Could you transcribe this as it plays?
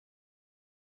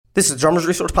This is Drummers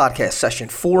Resource Podcast, session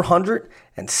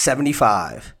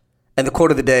 475. And the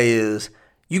quote of the day is,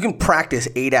 you can practice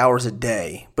 8 hours a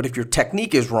day, but if your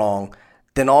technique is wrong,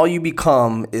 then all you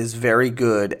become is very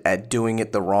good at doing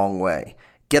it the wrong way.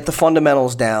 Get the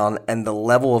fundamentals down, and the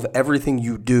level of everything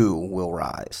you do will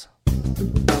rise.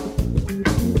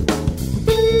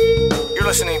 You're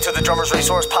listening to the Drummers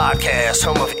Resource Podcast,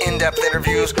 home of in-depth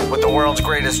interviews with the world's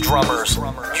greatest drummers,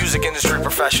 music industry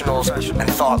professionals, and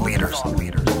thought leaders.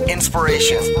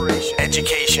 Inspiration,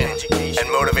 education,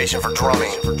 and motivation for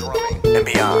drumming and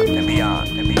beyond.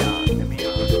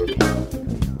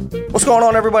 What's going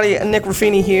on, everybody? Nick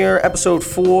Ruffini here, episode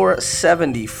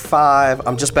 475.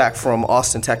 I'm just back from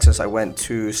Austin, Texas. I went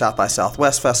to South by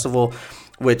Southwest Festival,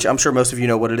 which I'm sure most of you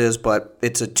know what it is, but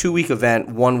it's a 2-week event.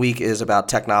 1 week is about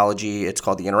technology. It's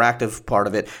called the interactive part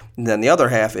of it. And then the other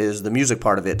half is the music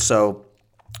part of it. So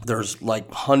there's like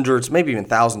hundreds, maybe even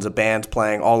thousands of bands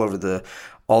playing all over the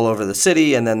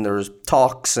city, and then there's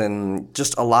talks and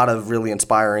just a lot of really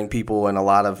inspiring people and a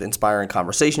lot of inspiring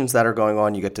conversations that are going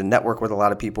on. You get to network with a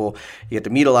lot of people. You get to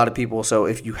meet a lot of people. So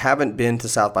if you haven't been to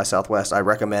South by Southwest, I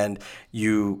recommend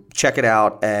you check it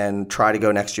out and try to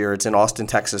go next year. It's in Austin,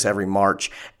 Texas every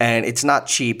March, and it's not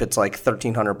cheap. It's like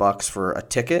 $1,300 for a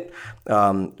ticket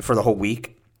for the whole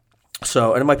week.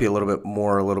 So, and it might be a little bit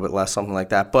more, a little bit less, something like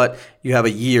that. But you have a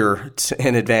year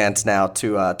in advance now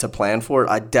to plan for it.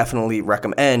 I definitely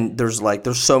recommend. There's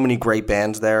so many great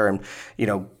bands there, and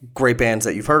great bands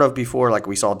that you've heard of before. Like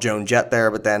we saw Joan Jett there,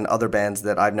 but then other bands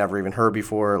that I've never even heard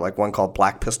before, like one called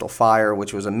Black Pistol Fire,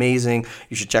 which was amazing.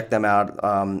 You should check them out.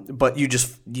 But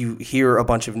you hear a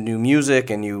bunch of new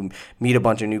music, and you meet a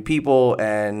bunch of new people,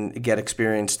 and get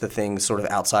experience the things sort of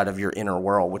outside of your inner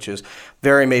world, which is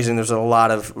very amazing. There's a lot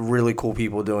of really cool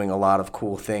people doing a lot of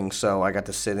cool things. So I got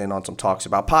to sit in on some talks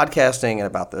about podcasting and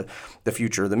about the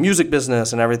future of the music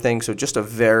business and everything. So just a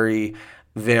very,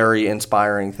 very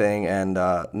inspiring thing. And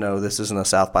no, this isn't a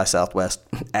South by Southwest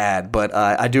ad, but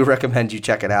I do recommend you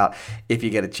check it out if you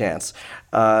get a chance.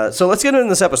 So let's get into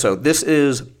this episode.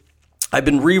 I've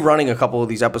been rerunning a couple of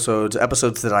these episodes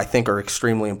that I think are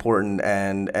extremely important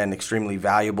and extremely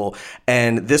valuable.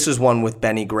 And this is one with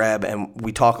Benny Greb, and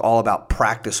we talk all about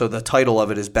practice. So the title of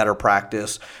it is Better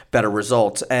Practice, Better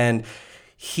Results. And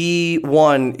he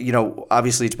won,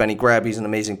 obviously it's Benny Greb. He's an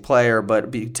amazing player,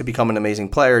 but to become an amazing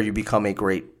player, you become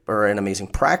an amazing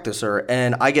practicer.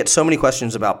 And I get so many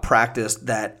questions about practice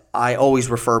that I always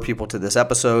refer people to this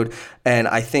episode. And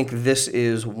I think this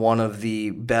is one of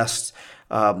the best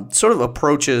sort of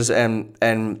approaches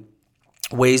and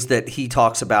ways that he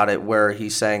talks about it, where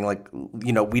he's saying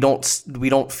we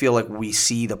don't feel like we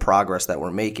see the progress that we're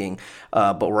making,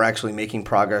 but we're actually making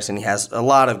progress. And he has a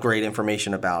lot of great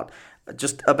information about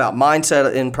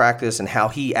mindset in practice and how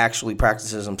he actually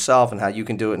practices himself and how you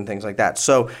can do it and things like that.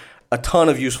 So a ton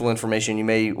of useful information. You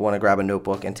may want to grab a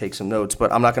notebook and take some notes,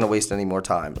 but I'm not going to waste any more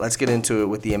time. Let's get into it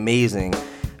with the amazing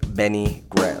Benny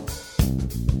Greb.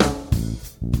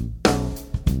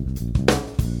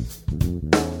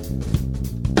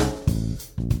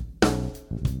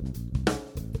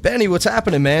 Benny, what's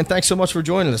happening, man? Thanks so much for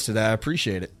joining us today. I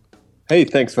appreciate it. Hey,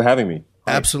 thanks for having me.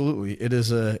 Absolutely. It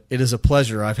is a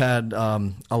pleasure. I've had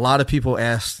a lot of people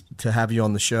ask to have you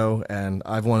on the show, and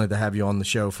I've wanted to have you on the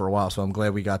show for a while, so I'm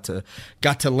glad we got to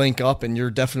link up, and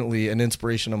you're definitely an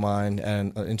inspiration of mine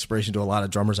and an inspiration to a lot of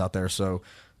drummers out there. So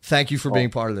thank you for being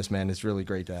part of this, man. It's really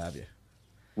great to have you.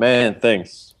 Man,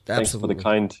 thanks. Absolutely. Thanks for the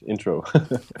kind intro.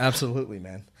 Absolutely,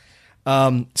 man.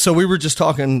 So we were just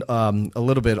talking a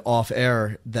little bit off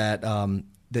air that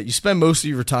you spend most of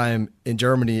your time in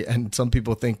Germany, and some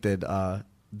people think that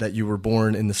you were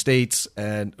born in the States,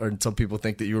 or some people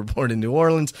think that you were born in New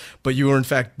Orleans, but you were in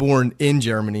fact born in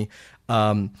Germany.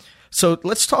 So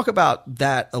let's talk about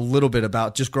that a little bit,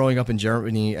 about just growing up in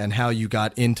Germany and how you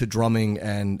got into drumming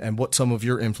and what some of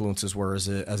your influences were as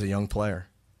a young player.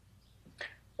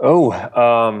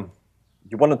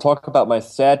 You want to talk about my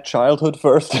sad childhood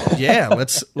first? Yeah,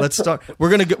 let's start. We're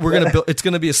gonna build. It's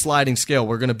gonna be a sliding scale.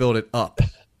 We're gonna build it up.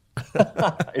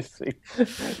 I see.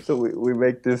 So we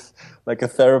make this like a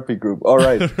therapy group. All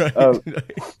right.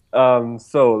 Right.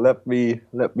 So let me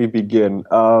begin.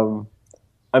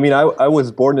 I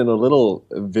was born in a little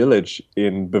village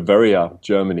in Bavaria,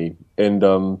 Germany, and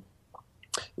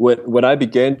when I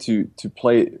began to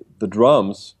play the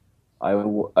drums, I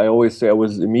always say I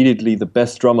was immediately the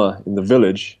best drummer in the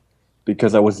village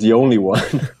because I was the only one,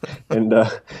 and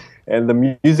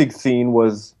the music scene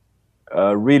was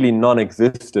really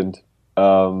non-existent,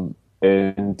 and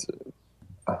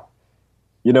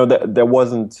there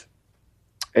wasn't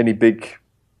any big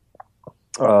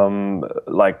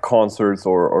like concerts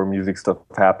or music stuff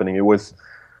happening. It was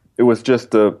it was just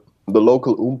the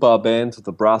local Oompa band,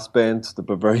 the brass band, the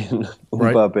Bavarian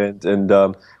Oompa band,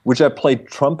 and which I played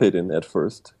trumpet in at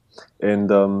first, and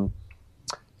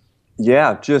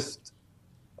just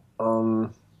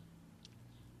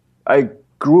I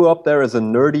grew up there as a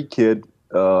nerdy kid,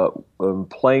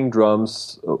 playing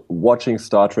drums, watching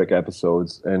Star Trek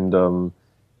episodes,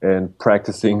 and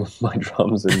practicing my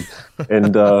drums,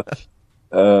 and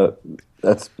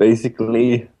that's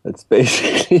basically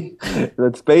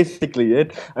it.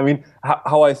 I mean,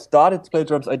 how I started to play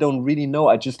drums, I don't really know.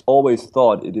 I just always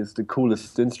thought it is the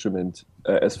coolest instrument,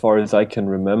 as far as I can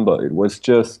remember. It was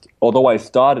just, although I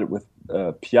started with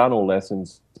piano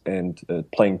lessons and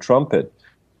playing trumpet,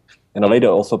 and I later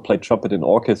also played trumpet in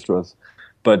orchestras,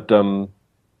 but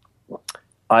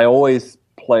I always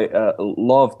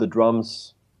loved the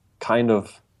drums kind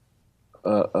of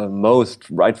most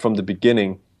right from the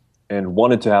beginning, and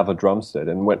wanted to have a drum set.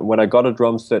 And when I got a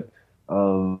drum set,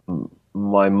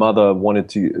 my mother wanted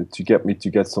to get me to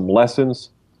get some lessons,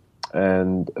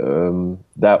 and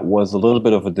that was a little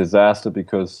bit of a disaster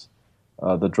because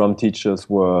the drum teachers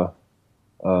were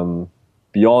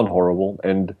beyond horrible.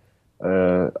 And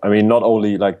I mean, not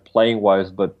only like playing wise,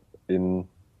 but the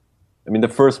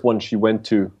first one she went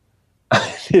to,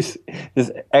 this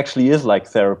actually is like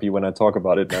therapy when I talk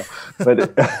about it now.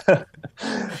 But,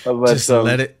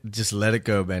 just let it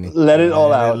go, Benny. Let it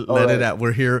all out. Let it out.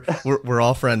 We're here. We're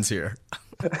all friends here.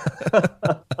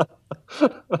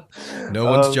 No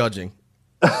one's judging.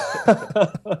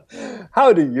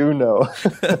 How do you know?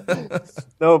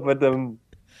 No, but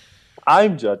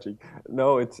I'm judging.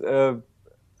 No, it's.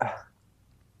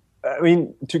 I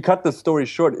mean, to cut the story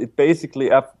short, it basically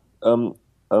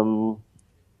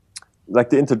like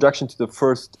the introduction to the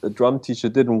first drum teacher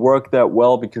didn't work that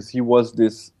well because he was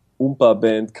this Oompa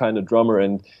band kind of drummer,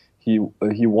 and he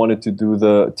wanted to do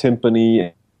the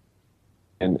timpani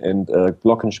and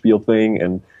glockenspiel thing,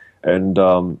 and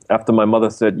after my mother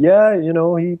said, yeah,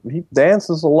 he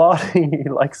dances a lot, he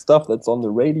likes stuff that's on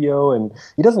the radio, and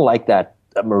he doesn't like that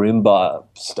marimba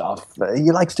stuff.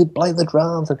 He likes to play the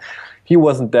drums, and he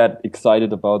wasn't that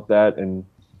excited about that, and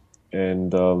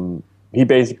he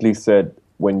basically said,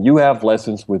 when you have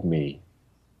lessons with me,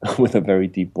 with a very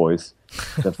deep voice,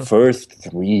 the first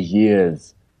 3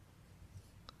 years,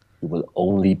 you will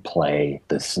only play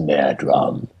the snare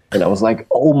drum. And I was like,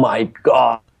 oh my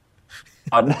God.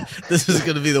 This is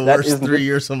going to be the worst 3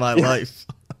 years of my life.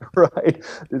 Right.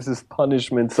 This is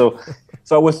punishment. So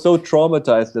I was so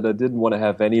traumatized that I didn't want to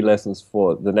have any lessons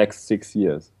for the next 6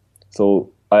 years.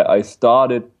 So I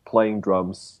started playing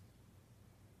drums,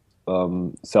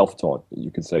 self-taught, you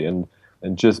could say, and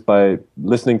just by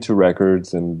listening to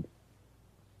records. And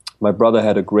my brother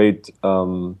had a great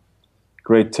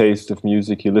taste of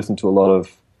music. He listened to a lot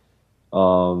of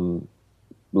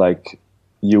like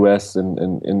US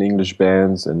and English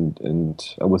bands, and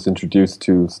I was introduced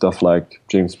to stuff like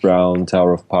James Brown,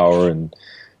 Tower of Power, and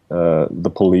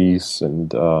The Police,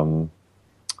 and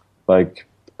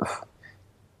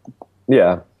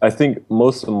I think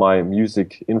most of my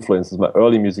music influences, my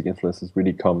early music influences,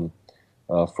 really come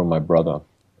from my brother,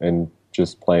 and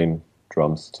just playing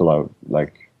drums till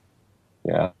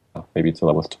maybe till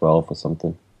I was 12 or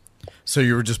something. So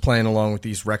you were just playing along with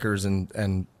these records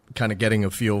and kind of getting a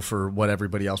feel for what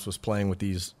everybody else was playing with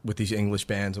these English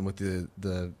bands and with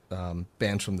the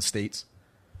bands from the States?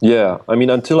 Yeah, I mean,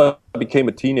 until I became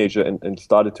a teenager and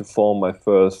started to form my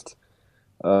first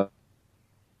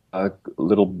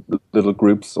little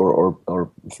groups or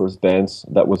first bands,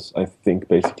 that was, I think,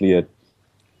 basically it.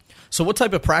 So what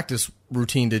type of practice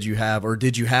routine did you have, or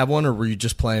did you have one, or were you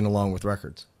just playing along with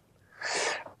records?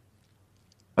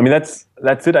 I mean, that's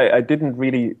it. I didn't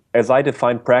really, as I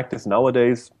define practice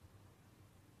nowadays,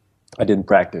 I didn't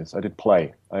practice. I did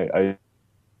play. I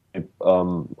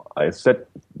sat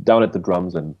down at the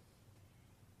drums and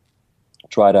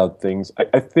tried out things.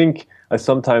 I think I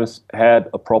sometimes had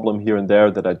a problem here and there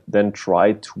that I then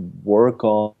tried to work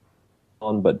on,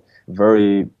 but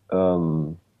very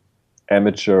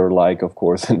amateur-like, of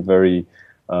course, and very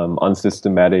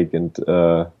unsystematic and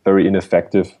very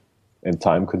ineffective and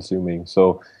time-consuming.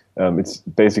 So it's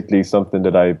basically something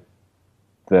that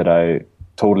I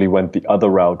totally went the other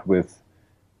route with,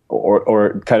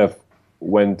 or kind of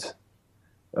went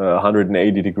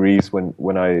 180 degrees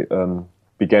when I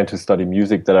began to study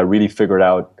music, that I really figured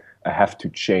out I have to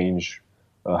change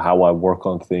how I work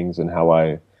on things and how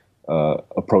I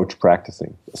approach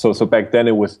practicing. So back then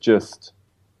it was just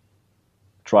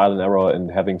trial and error and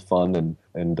having fun and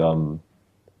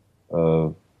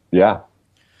yeah.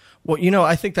 Well,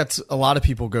 I think that's a lot of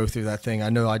people go through that thing. I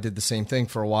know I did the same thing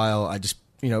for a while. I just,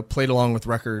 played along with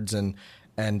records and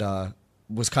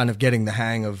was kind of getting the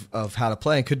hang of how to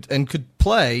play and could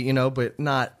play, you know, but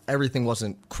not everything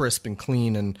wasn't crisp and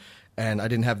clean, and I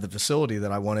didn't have the facility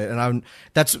that I wanted. And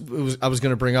I was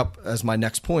going to bring up as my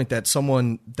next point that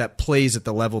someone that plays at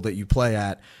the level that you play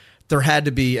at, there had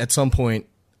to be at some point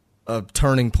a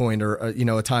turning point or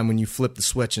a time when you flipped the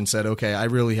switch and said, okay, I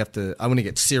want to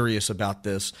get serious about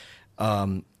this.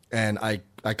 And I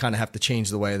kind of have to change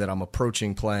the way that I'm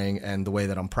approaching playing and the way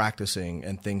that I'm practicing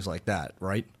and things like that,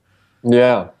 right?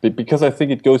 Yeah, because I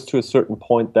think it goes to a certain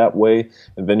point that way,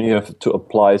 and then you have to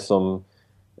apply some,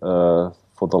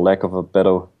 for the lack of a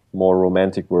better, more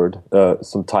romantic word,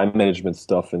 some time management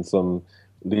stuff and some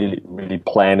really, really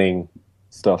planning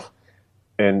stuff.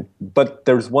 But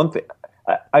there's one thing,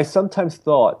 I sometimes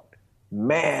thought,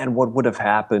 man, what would have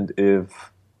happened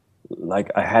if, like,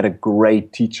 I had a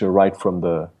great teacher right from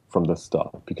the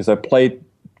start? Because I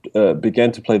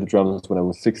began to play the drums when I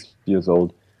was 6 years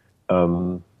old.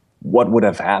 What would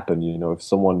have happened, you know, if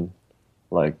someone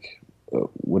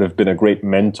would have been a great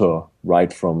mentor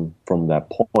right from that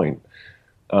point?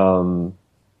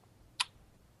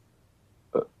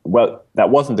 Well,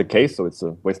 that wasn't the case, so it's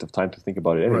a waste of time to think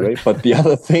about it anyway. Right. But the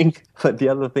other thing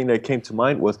that came to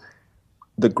mind was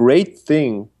the great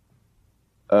thing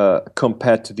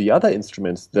compared to the other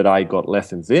instruments that I got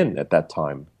lessons in at that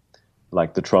time,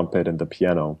 like the trumpet and the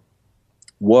piano,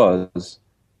 was,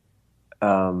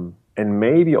 and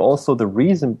maybe also the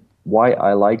reason why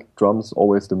I liked drums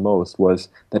always the most, was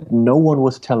that no one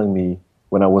was telling me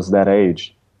when I was that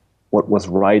age what was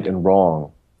right and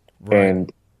wrong. Right.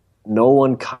 And no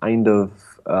one kind of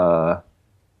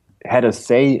had a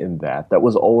say in that. That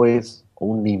was always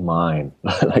only mine.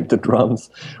 Like the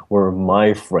drums were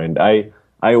my friend. I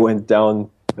went down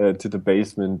to the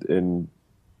basement and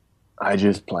I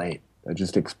just played. I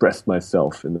just expressed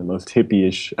myself in the most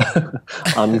hippie-ish,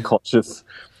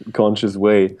 conscious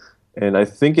way. And I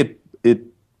think it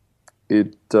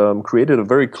created a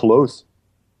very close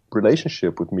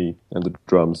relationship with me and the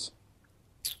drums.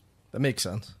 That makes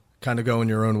sense. Kind of going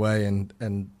your own way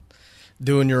and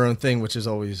doing your own thing, which is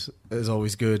always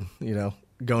good, you know,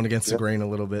 going against the grain a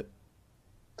little bit.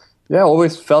 Yeah, I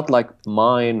always felt like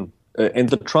mine, and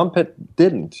the trumpet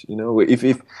didn't. You know, if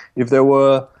there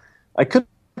were, I could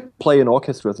play in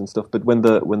orchestras and stuff, but when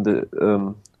the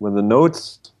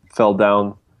notes fell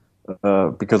down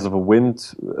because of a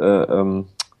wind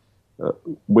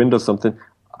or something,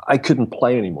 I couldn't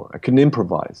play anymore. I couldn't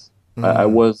improvise. Mm-hmm. I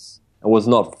was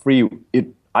not free.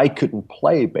 I couldn't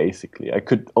play, basically. I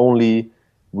could only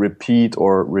repeat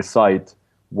or recite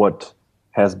what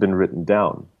has been written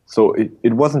down. So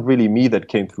it wasn't really me that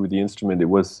came through the instrument. It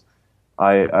was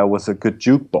I was a good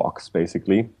jukebox,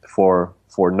 basically, for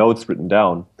notes written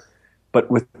down. But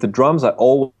with the drums, I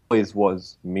always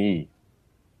was me.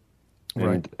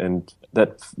 Right. And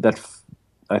that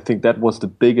I think that was the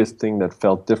biggest thing that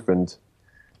felt different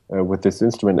with this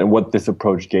instrument and what this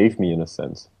approach gave me, in a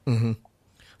sense. Mm-hmm.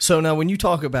 So now when you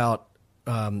talk about,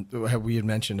 how we had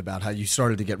mentioned about how you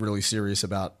started to get really serious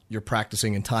about your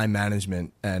practicing and time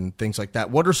management and things like that,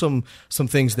 what are some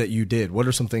things that you did? What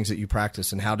are some things that you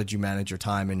practiced, and how did you manage your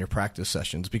time and your practice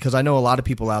sessions? Because I know a lot of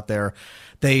people out there,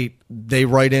 they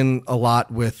write in a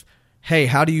lot with, hey,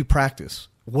 how do you practice?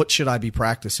 What should I be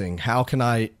practicing? How can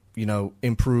I, you know,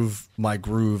 improve my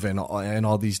groove and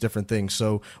all these different things?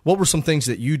 So what were some things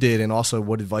that you did, and also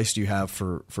what advice do you have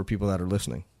for people that are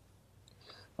listening?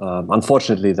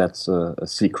 Unfortunately, that's a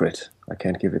secret. I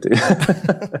can't give it to you.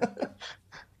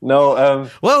 No.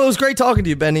 Well, it was great talking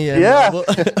to you, Benny. And yeah.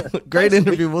 Great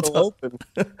interview. We'll talk.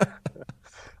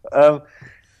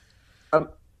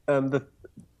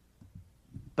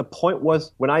 The point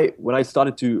was when I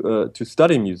started to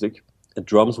study music,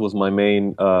 drums was my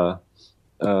main,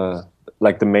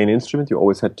 like the main instrument. You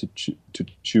always had to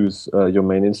choose your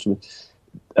main instrument.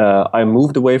 I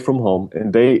moved away from home,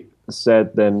 and they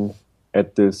said then,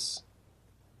 at this,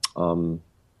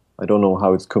 I don't know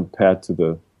how it's compared to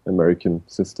the American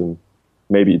system.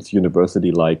 Maybe it's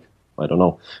university-like, I don't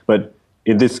know. But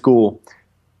in this school,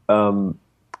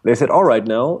 they said, all right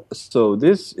now, so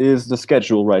this is the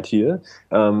schedule right here.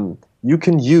 You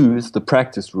can use the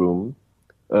practice room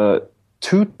 2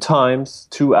 times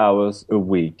 2 hours a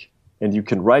week, and you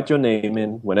can write your name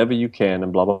in whenever you can,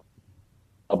 and blah, blah,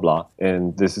 blah, blah.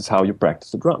 And this is how you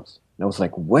practice the drums. And I was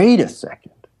like, wait a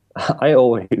second. I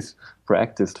always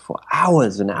practiced for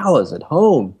hours and hours at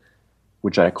home,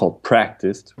 which I called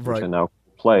practiced, right, which I now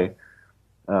play.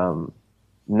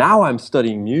 Now I'm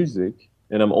studying music,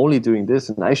 and I'm only doing this,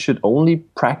 and I should only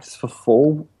practice for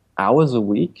 4 hours a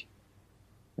week.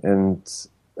 And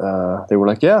they were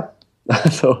like, yeah.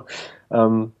 So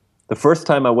the first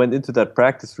time I went into that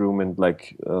practice room and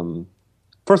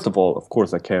first of all, of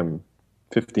course, I came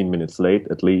 15 minutes late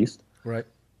at least. Right.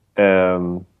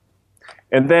 And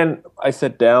then I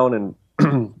sat down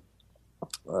and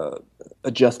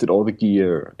adjusted all the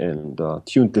gear and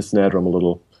tuned the snare drum a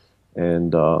little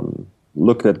and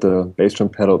looked at the bass drum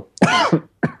pedal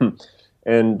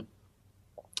and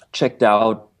checked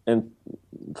out and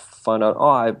found out,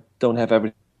 I don't have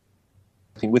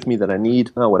everything with me that I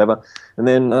need, whatever. And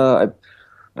then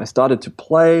I started to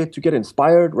play, to get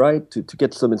inspired, right? To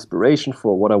get some inspiration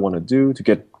for what I want to do, to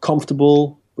get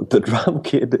comfortable with the drum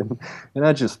kit. And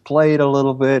I just played a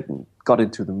little bit and got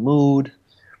into the mood.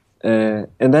 And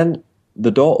then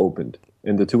the door opened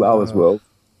and the 2 hours were over.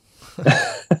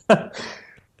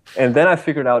 And then I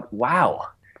figured out, wow.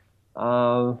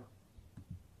 And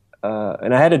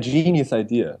I had a genius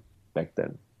idea back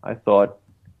then. I thought,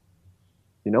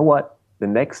 you know what? The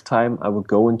next time I will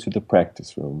go into the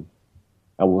practice room,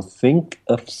 I will think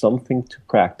of something to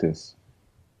practice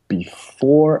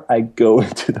before I go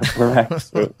into the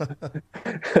practice room,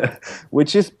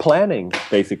 which is planning,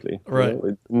 basically. Right.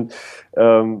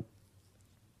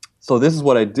 So this is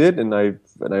what I did, and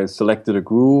I selected a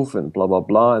groove and blah, blah,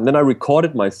 blah. And then I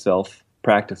recorded myself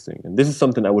practicing. And this is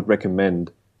something I would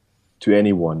recommend to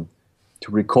anyone,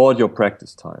 to record your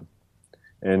practice time.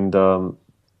 And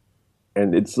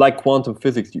it's like quantum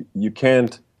physics. You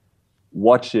can't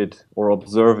watch it or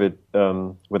observe it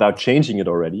without changing it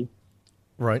already.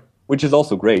 Right. Which is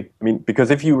also great. I mean, because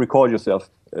if you record yourself,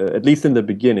 at least in the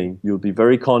beginning, you'll be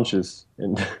very conscious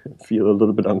and feel a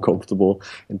little bit uncomfortable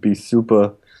and be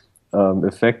super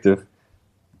effective.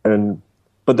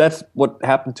 But that's what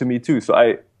happened to me too. So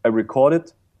I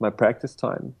recorded my practice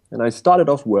time and I started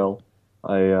off well.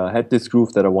 I had this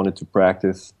groove that I wanted to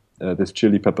practice, this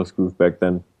Chili Peppers groove back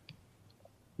then.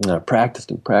 And I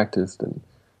practiced and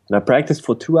I practiced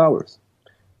for 2 hours.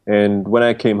 And when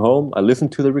I came home, I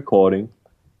listened to the recording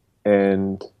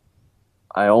and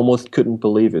I almost couldn't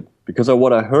believe it, because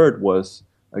what I heard was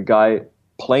a guy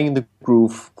playing the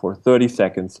groove for 30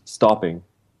 seconds, stopping,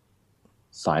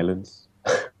 silence,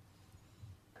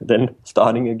 then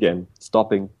starting again,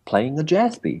 stopping, playing a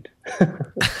jazz beat,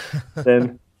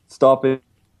 then stopping,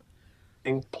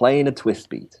 playing a twist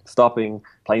beat, stopping,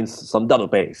 playing some double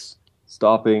bass,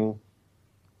 stopping,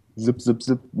 zip, zip,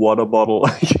 zip, water bottle,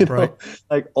 right.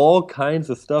 Like all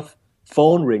kinds of stuff,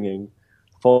 phone ringing,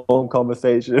 phone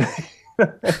conversation.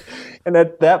 And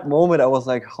at that moment I was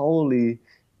like,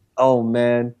 oh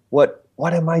man, what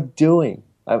am I doing?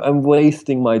 I'm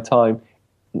wasting my time.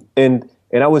 And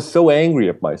I was so angry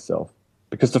at myself,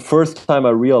 because the first time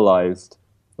I realized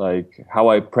like how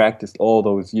I practiced all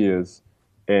those years.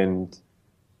 And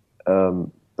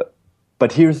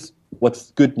but here's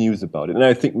what's good news about it, and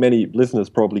I think many listeners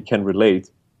probably can relate.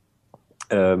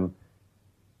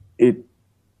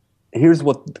 Here's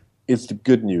what is the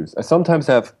good news. I sometimes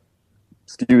have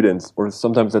students, or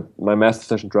sometimes at my master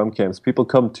session drum camps, people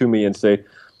come to me and say,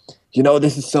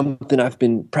 this is something I've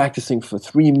been practicing for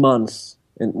 3 months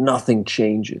and nothing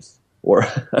changes. Or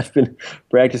I've been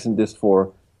practicing this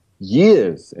for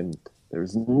years and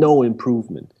there's no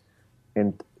improvement.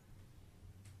 And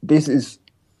this is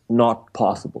not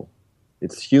possible.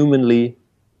 It's humanly,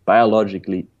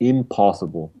 biologically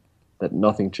impossible that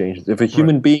nothing changes. If a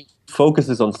human being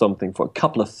focuses on something for a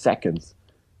couple of seconds,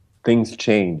 things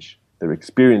change. Their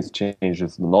experience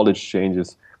changes, the knowledge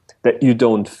changes. That you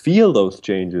don't feel those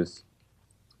changes,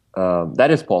 that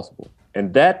is possible.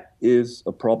 And that is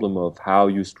a problem of how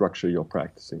you structure your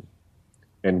practicing.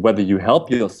 And whether you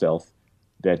help yourself,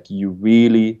 that you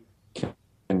really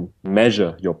can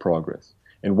measure your progress.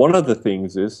 And one of the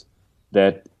things is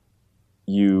that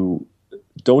you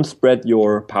don't spread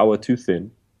your power too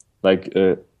thin. Like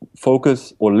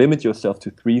focus or limit yourself to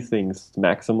 3 things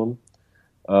maximum,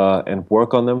 and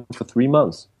work on them for 3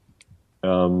 months.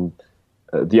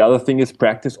 The other thing is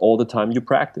practice all the time you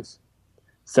practice.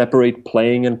 Separate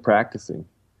playing and practicing.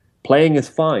 Playing is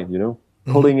fine,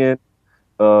 mm-hmm. Pulling in,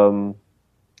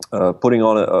 putting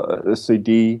on a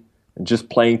CD and just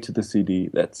playing to the CD.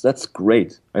 That's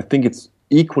great. I think it's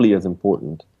equally as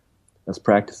important as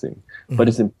practicing. Mm-hmm. But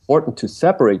it's important to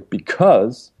separate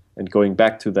because, and going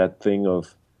back to that thing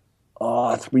of,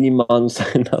 3 months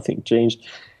and nothing changed.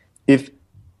 If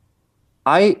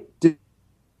I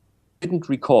didn't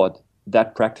record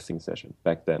that practicing session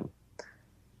back then,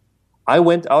 I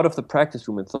went out of the practice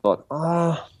room and thought,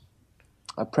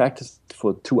 I practiced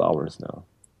for 2 hours now.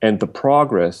 And the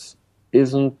progress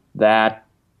isn't that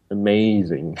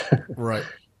amazing. Right.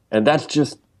 And that's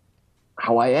just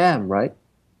how I am, right?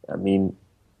 I mean,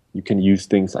 you can use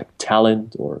things like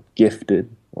talent or gifted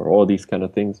or all these kind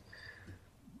of things.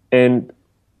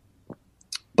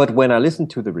 But when I listened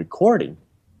to the recording,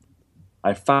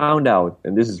 I found out,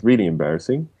 and this is really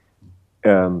embarrassing,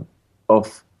 on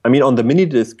the mini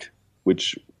disc,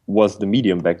 which was the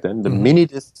medium back then, the mini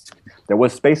disc, there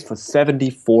was space for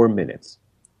 74 minutes.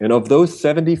 And of those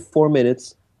 74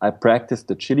 minutes, I practiced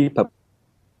the Chili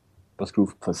Peppers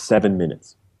groove for 7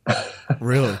 minutes.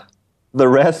 Really? The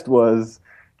rest was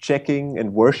checking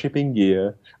and worshiping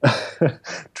gear,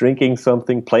 drinking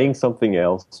something, playing something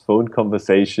else, phone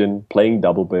conversation, playing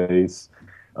double bass,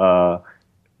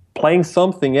 playing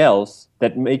something else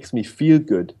that makes me feel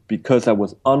good because I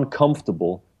was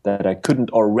uncomfortable that I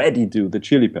couldn't already do the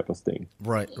Chili Peppers thing.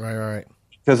 Right.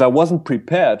 Because I wasn't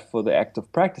prepared for the act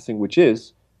of practicing, which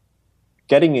is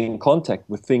getting in contact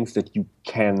with things that you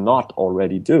cannot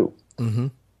already do.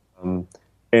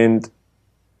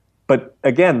 But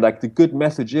again, like the good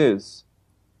message is,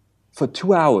 for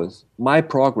 2 hours, my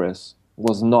progress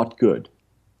was not good.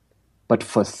 But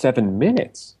for 7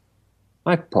 minutes,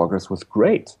 my progress was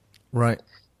great. Right.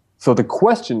 So the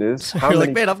question is, you're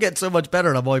like, man, I'm getting so much better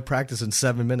and I'm only practicing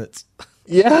 7 minutes.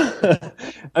 Yeah.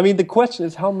 I mean, the question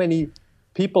is how many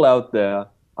people out there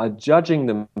are judging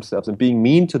themselves and being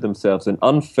mean to themselves and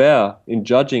unfair in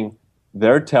judging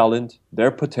their talent,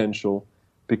 their potential,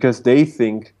 because they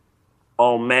think,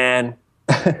 oh man,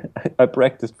 I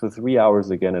practiced for 3 hours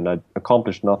again and I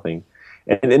accomplished nothing.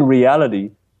 And in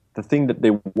reality, the thing that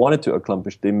they wanted to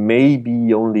accomplish, they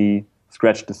maybe only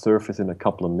scratched the surface in a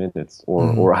couple of minutes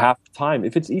or half the time.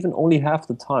 If it's even only half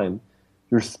the time,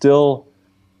 you're still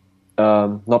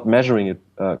not measuring it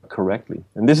correctly.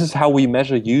 And this is how we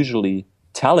measure usually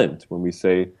talent, when we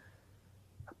say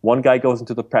one guy goes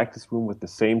into the practice room with the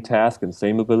same task and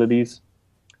same abilities.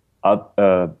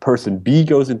 Person B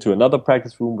goes into another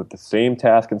practice room with the same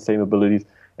task and same abilities,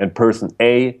 and person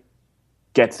A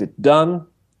gets it done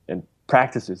and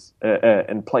practices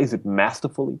and plays it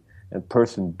masterfully, and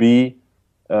person B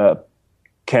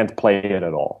can't play it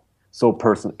at all. So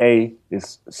person A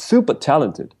is super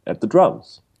talented at the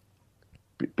drums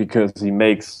because he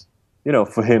makes,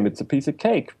 for him it's a piece of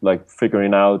cake, like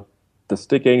figuring out the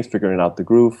stickings, figuring out the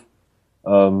groove.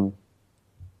 And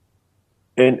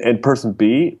person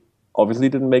B obviously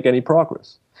didn't make any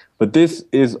progress. But this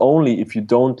is only if you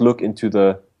don't look into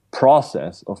the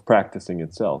process of practicing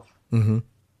itself.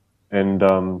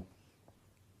 And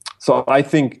so I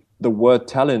think the word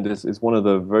talent is one of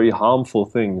the very harmful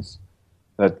things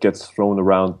that gets thrown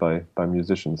around by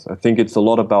musicians. I think it's a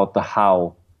lot about the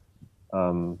how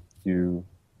you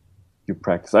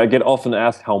practice. I get often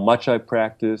asked how much I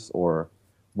practice or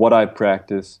what I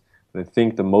practice. But I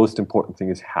think the most important thing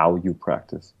is how you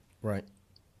practice. Right.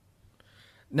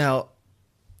 Now,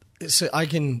 so I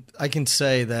can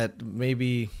say that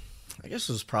maybe, I guess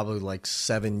it was probably like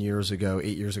 8 years ago,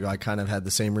 I kind of had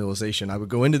the same realization. I would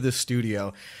go into this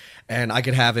studio and I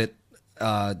could have it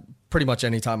pretty much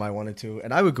anytime I wanted to.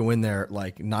 And I would go in there at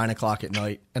like 9 o'clock at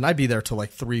night and I'd be there till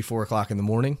like 3, 4 o'clock in the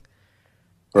morning.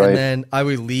 Right. And then I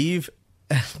would leave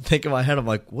and think in my head, I'm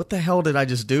like, what the hell did I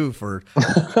just do for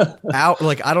out?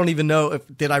 Like, I don't even know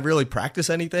did I really practice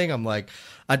anything? I'm like,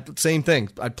 same thing.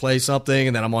 I'd play something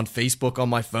and then I'm on Facebook on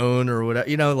my phone or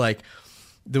whatever, like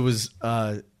there was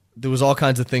all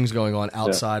kinds of things going on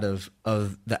outside of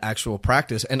the actual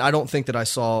practice. And I don't think that I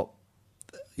saw,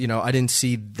 I didn't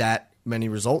see that many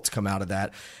results come out of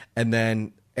that. And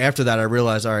then after that, I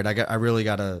realized, all right, I really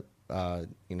got to,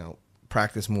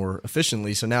 practice more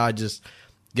efficiently. So now I just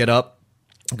get up,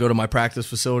 go to my practice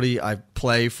facility. I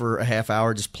play for a half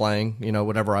hour, just playing,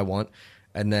 whatever I want,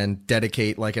 and then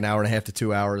dedicate like an hour and a half to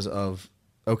 2 hours of,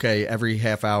 okay, every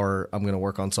half hour I'm going to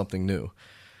work on something new.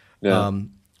 Yeah.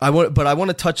 I want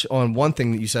to touch on one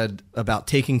thing that you said about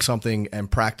taking something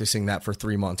and practicing that for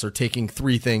 3 months, or taking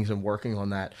 3 things and working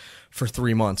on that for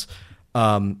 3 months.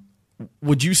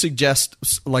 Would you suggest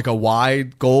like a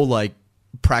wide goal, like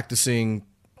practicing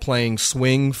playing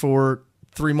swing for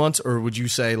 3 months, or would you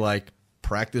say like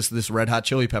practice this Red Hot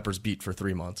Chili Peppers beat for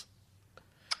 3 months?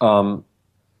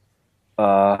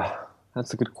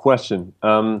 That's a good question.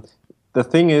 The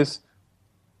thing is,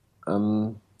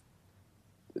 to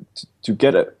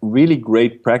get a really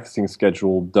great practicing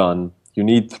schedule done, you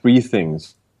need 3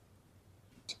 things.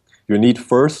 You need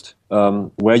first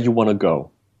where you want to go,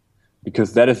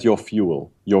 because that is your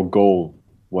fuel, your goal,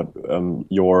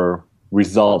 your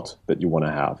result that you want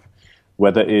to have.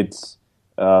 Whether it's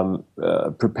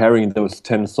preparing those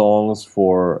 10 songs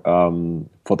for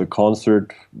the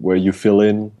concert where you fill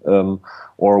in,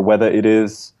 or whether it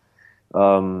is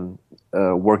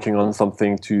working on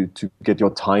something to get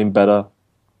your time better.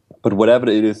 But whatever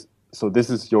it is, so this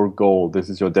is your goal, this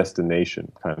is your destination,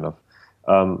 kind of.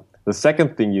 The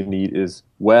second thing you need is,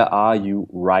 where are you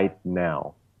right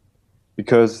now?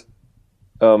 Because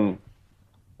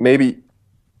maybe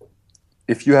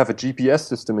if you have a GPS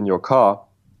system in your car,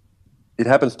 it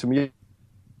happens to me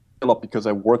a lot because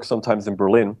I work sometimes in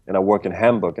Berlin and I work in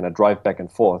Hamburg and I drive back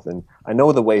and forth and I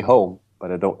know the way home,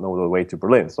 but I don't know the way to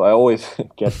Berlin. So I always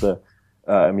get to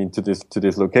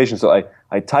this location. So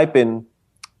I type in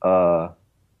the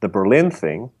Berlin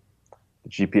thing, the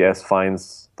GPS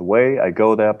finds the way, I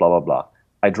go there, blah, blah, blah.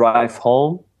 I drive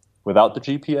home without the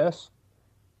GPS.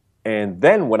 And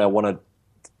then when I want to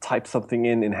type something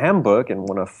in Hamburg and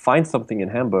want to find something in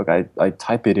Hamburg, I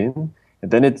type it in.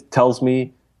 And then it tells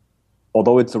me,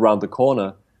 although it's around the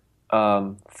corner,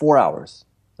 4 hours.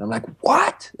 And I'm like,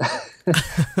 what?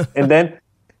 and then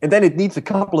it needs a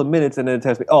couple of minutes, and then it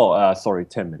tells me, sorry,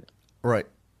 10 minutes. Right.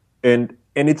 And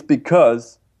it's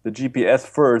because the GPS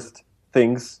first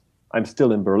thinks I'm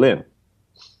still in Berlin.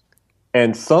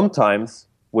 And sometimes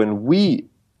when we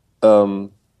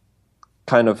kind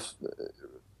of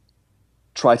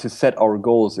try to set our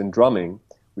goals in drumming,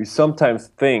 we sometimes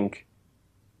think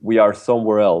we are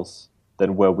somewhere else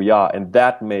than where we are, and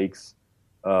that makes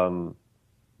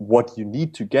what you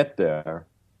need to get there,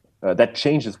 that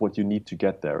changes what you need to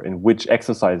get there, and which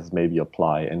exercises maybe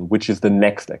apply, and which is the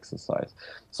next exercise.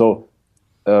 So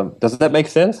does that make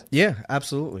sense? Yeah,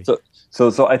 absolutely.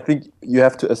 So I think you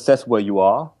have to assess where you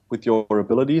are with your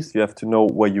abilities. You have to know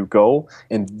where you go,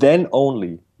 and then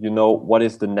only you know what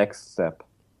is the next step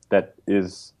that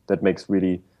makes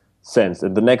really sense.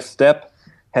 And the next step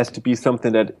has to be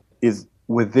something that is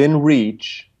within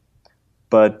reach,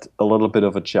 but a little bit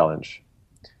of a challenge.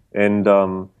 And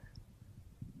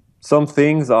some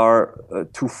things are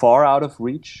too far out of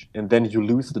reach, and then you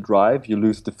lose the drive, you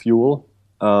lose the fuel.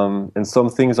 And some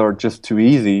things are just too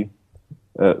easy.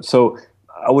 So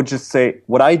I would just say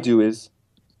what I do is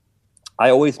I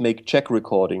always make check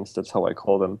recordings. That's how I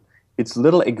call them. It's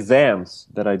little exams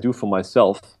that I do for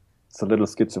myself. It's a little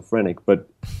schizophrenic, but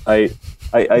I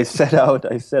set out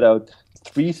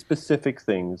 3 specific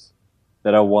things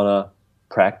that I want to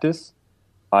practice.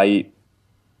 I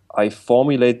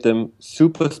formulate them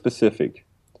super specific.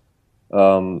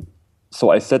 So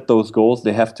I set those goals.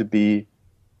 They have to be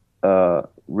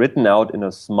written out in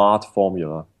a SMART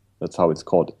formula. That's how it's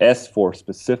called. S for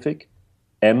specific,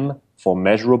 M for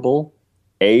measurable,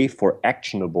 A for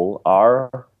actionable,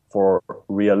 R for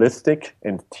realistic,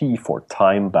 and T for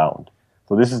time bound.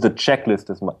 So this is the checklist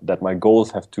that my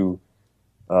goals have to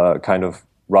kind of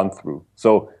run through.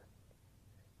 So,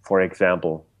 for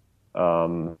example,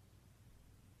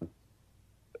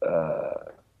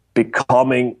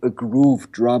 becoming a groove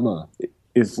drummer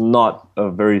is not a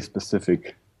very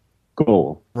specific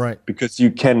goal, right? Because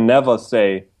you can never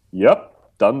say, "Yep,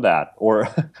 done that," or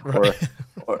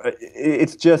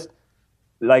it's just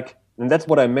like, and that's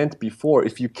what I meant before.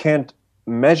 If you can't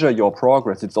measure your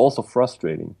progress, it's also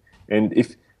frustrating. And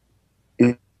if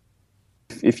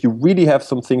you really have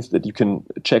some things that you can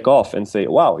check off and say,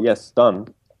 "Wow, yes, done,"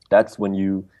 that's when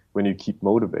you keep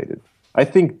motivated. I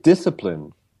think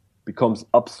discipline becomes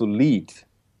obsolete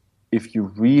if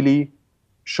you really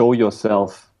show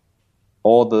yourself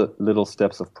all the little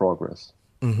steps of progress.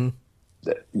 Mm-hmm.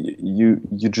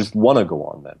 You just want to go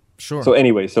on then. Sure. So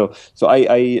anyway, so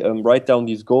I write down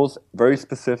these goals, very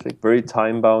specific, very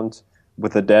time bound,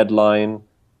 with a deadline,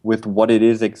 with what it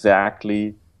is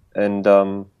exactly, and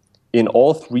in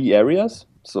all 3 areas.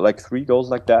 So like 3 goals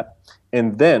like that,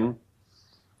 and then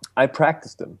I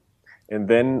practice them, and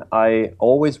then I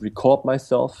always record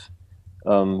myself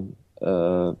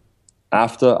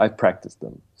after I practice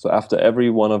them. So after every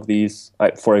one of these,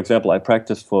 for example, I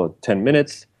practice for 10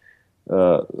 minutes.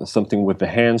 Something with the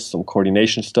hands, some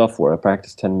coordination stuff where I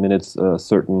practice 10 minutes, a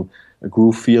certain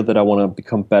groove feel that I want to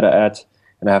become better at.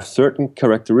 And I have certain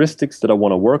characteristics that I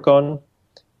want to work on.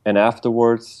 And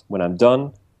afterwards, when I'm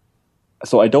done,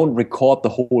 so I don't record the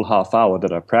whole half hour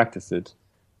that I practice it,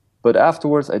 but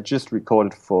afterwards I just record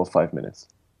it for 5 minutes.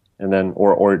 And then,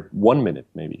 or 1 minute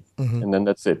maybe. Mm-hmm. And then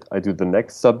that's it. I do the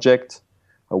next subject,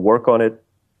 I work on it.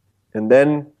 And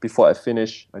then before I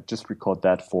finish, I just record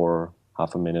that for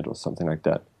half a minute or something like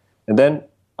that. And then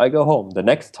I go home. The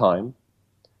next time,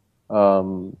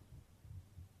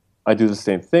 I do the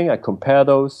same thing. I compare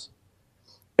those.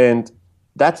 And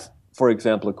that's, for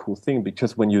example, a cool thing,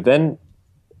 because when you then,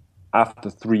 after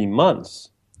 3 months,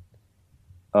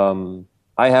 I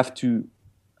have to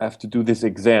do this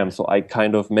exam. So I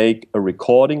kind of make a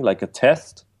recording, like a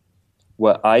test,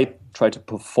 where I try to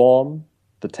perform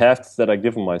the tasks that I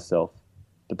give myself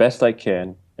the best I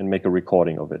can and make a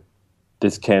recording of it.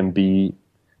 This can be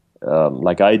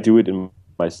like I do it in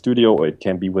my studio, or it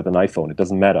can be with an iPhone. It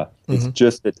doesn't matter. Mm-hmm. It's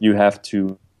just that you have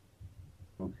to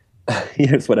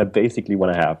here's what I basically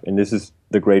want to have, and this is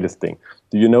the greatest thing.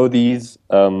 Do you know these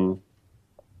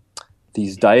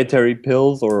dietary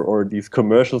pills or these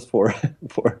commercials for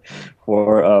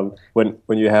when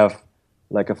you have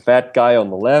like a fat guy on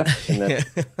the left and then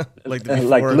like the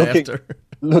before and after.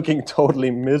 Looking totally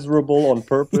miserable on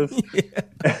purpose,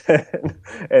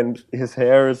 and his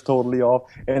hair is totally off,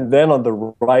 and then on the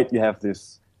right you have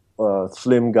this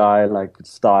slim guy, like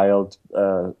styled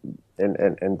and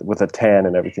with a tan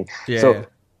and everything. So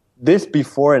this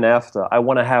before and after, I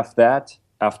want to have that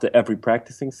after every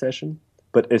practicing session,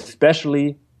 but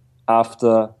especially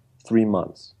after 3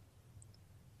 months.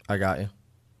 I got you.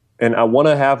 And I want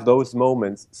to have those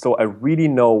moments so I really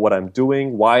know what I'm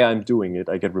doing, why I'm doing it.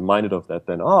 I get reminded of that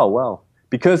then. Oh, well.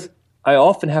 Because I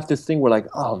often have this thing where like,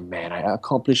 oh, man, I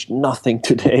accomplished nothing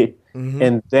today. Mm-hmm.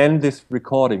 And then this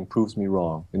recording proves me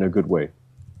wrong in a good way.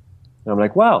 And I'm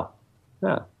like, wow,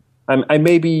 yeah. I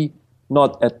may be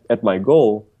not at my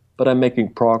goal, but I'm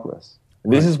making progress.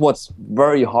 And this is what's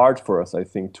very hard for us, I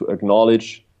think, to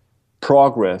acknowledge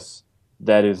progress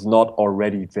that is not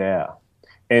already there.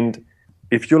 And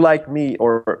if you're like me,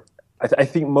 or I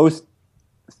think most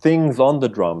things on the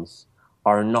drums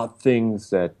are not things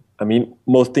that,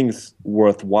 most things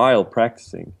worthwhile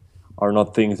practicing are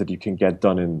not things that you can get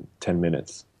done in 10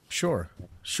 minutes. Sure,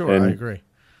 I agree.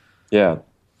 Yeah.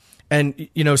 And,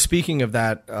 speaking of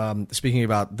that, speaking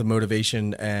about the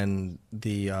motivation and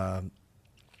the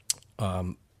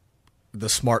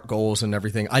SMART goals and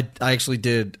everything. I actually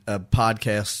did a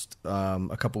podcast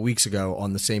a couple weeks ago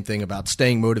on the same thing about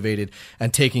staying motivated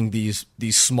and taking these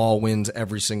small wins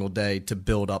every single day to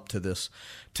build up to this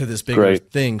bigger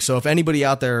thing. So if anybody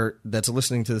out there that's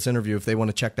listening to this interview, if they want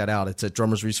to check that out, it's at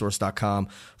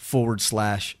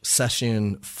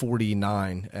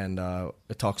drummersresource.com/session49. And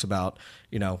it talks about,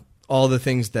 all the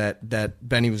things that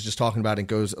Benny was just talking about, and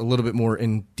goes a little bit more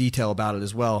in detail about it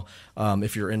as well.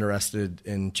 If you're interested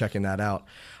in checking that out,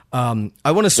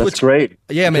 I want to switch. That's great.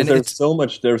 Yeah, man. There's so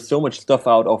much stuff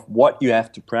out of what you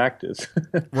have to practice,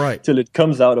 right, till it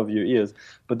comes out of your ears.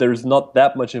 But there's not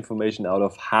that much information out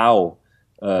of how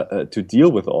to deal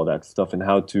with all that stuff and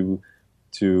how to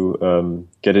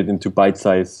get it into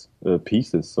bite-sized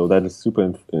pieces. So that is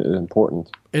super important.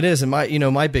 It is, and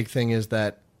my big thing is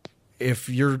that, if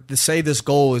you're to say this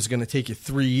goal is going to take you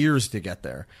 3 years to get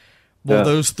there, well,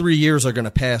 those 3 years are going to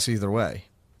pass either way.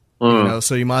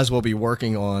 So you might as well be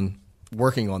working on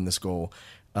this goal.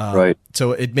 Right.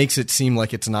 So it makes it seem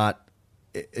like it's not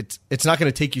going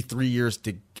to take you 3 years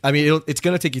to. It's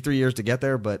going to take you 3 years to get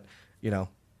there, but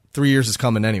 3 years is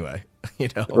coming anyway.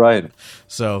 Right.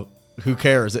 So who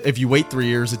cares if you wait 3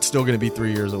 years? It's still going to be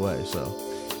 3 years away. So.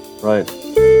 Right.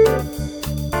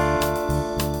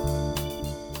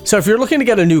 So if you're looking to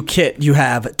get a new kit, you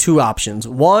have two options.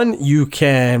 One, you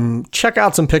can check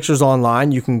out some pictures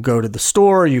online. You can go to the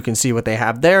store. You can see what they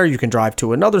have there. You can drive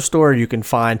to another store. You can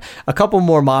find a couple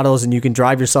more models, and you can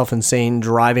drive yourself insane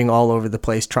driving all over the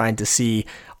place trying to see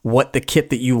what the kit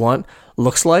that you want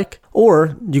looks like.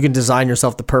 Or you can design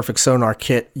yourself the perfect Sonar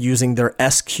kit using their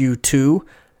SQ2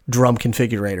 drum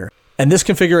configurator. And this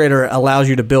configurator allows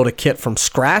you to build a kit from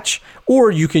scratch, or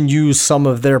you can use some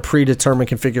of their predetermined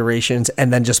configurations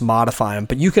and then just modify them.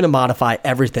 But you can modify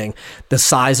everything: the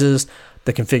sizes,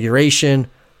 the configuration,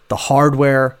 the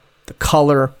hardware, the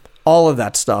color, all of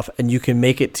that stuff. And you can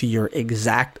make it to your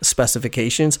exact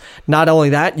specifications. Not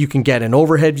only that, you can get an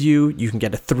overhead view, you can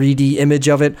get a 3D image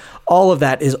of it. All of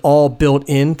that is all built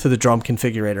into the drum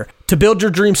configurator. To build your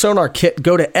dream Sonar kit,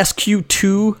 go to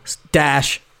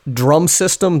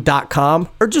SQ2-drumsystem.com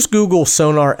or just Google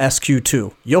Sonar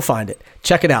SQ2. You'll find it.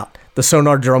 Check it out, the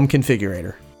Sonar Drum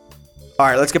Configurator. All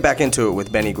right, let's get back into it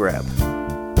with Benny Greb.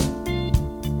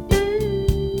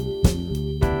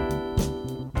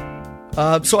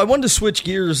 So I wanted to switch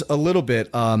gears a little bit.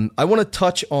 I want to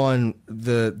touch on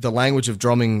the language of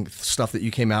drumming stuff that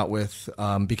you came out with,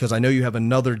 because I know you have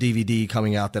another DVD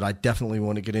coming out that I definitely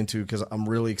want to get into because I'm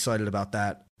really excited about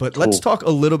that. But Let's talk a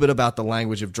little bit about the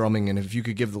language of drumming, and if you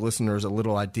could give the listeners a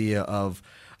little idea of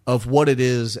what it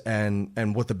is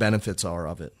and what the benefits are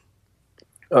of it.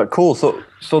 Cool.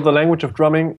 So the language of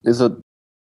drumming is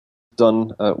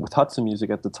done with Hudson Music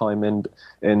at the time, and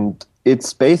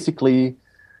it's basically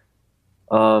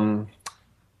a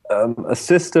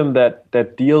system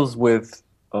that deals with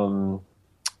kind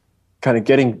of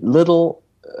getting little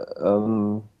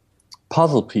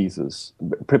puzzle pieces,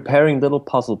 preparing little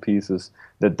puzzle pieces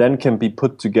that then can be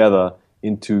put together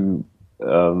into,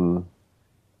 not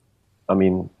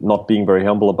being very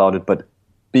humble about it, but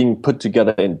being put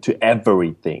together into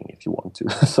everything, if you want to.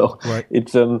 So right.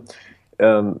 It's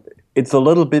it's a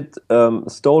little bit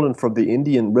stolen from the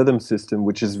Indian rhythm system,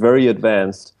 which is very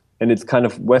advanced, and it's kind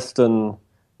of westernized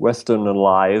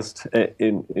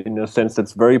in a sense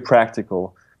that's very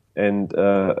practical and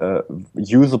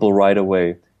usable right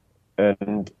away.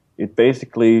 And it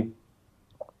basically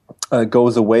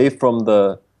goes away from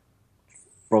the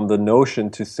notion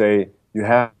to say you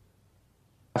have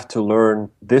to learn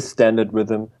this standard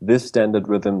rhythm, this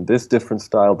different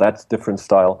style, that's different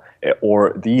style,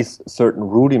 or these certain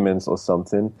rudiments or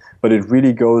something. But it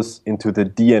really goes into the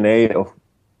DNA of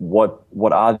what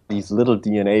are these little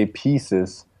DNA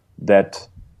pieces that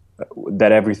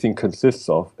everything consists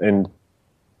of, and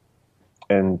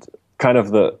kind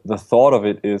of the thought of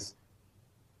it is,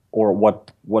 or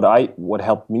what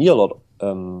helped me a lot,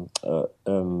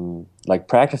 like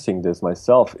practicing this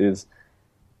myself, is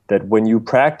that when you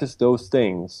practice those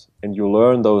things and you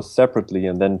learn those separately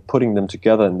and then putting them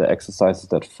together in the exercises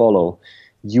that follow,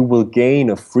 you will gain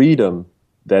a freedom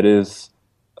that is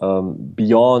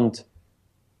beyond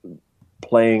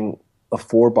playing a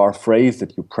 4-bar phrase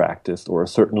that you practiced or a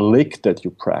certain lick that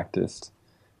you practiced.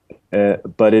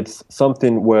 But it's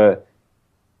something where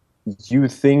you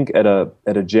think at a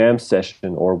jam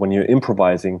session or when you're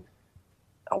improvising,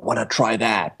 I want to try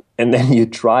that. And then you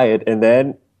try it, and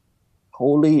then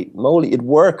holy moly, it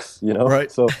works,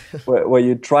 Right. So where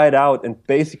you try it out and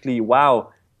basically,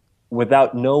 wow,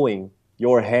 without knowing,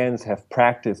 your hands have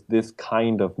practiced this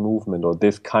kind of movement or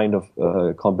this kind of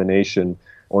combination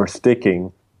or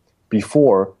sticking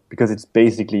before, because it's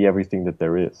basically everything that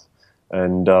there is.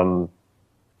 And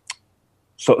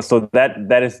so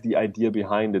that is the idea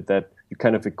behind it, that you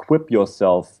kind of equip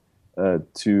yourself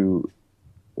to,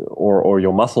 or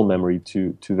your muscle memory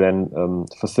to then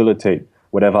facilitate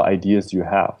whatever ideas you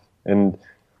have. And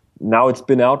now it's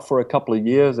been out for a couple of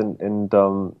years, and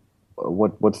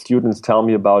what students tell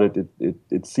me about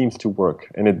it seems to work,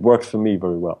 and it works for me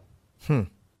very well.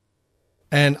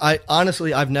 And I've heard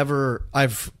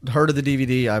of the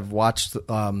DVD. I've watched,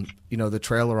 the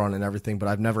trailer on it and everything, but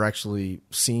I've never actually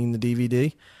seen the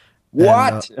DVD.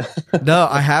 What? And, no,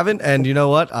 I haven't. And you know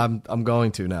what? I'm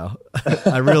going to now.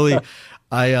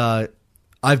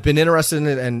 I've been interested in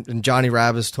it, and Johnny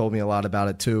Rabb has told me a lot about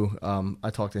it too.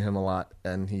 I talk to him a lot,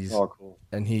 and cool.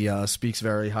 And he speaks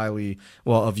very highly,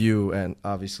 of you and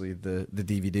obviously the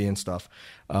DVD and stuff.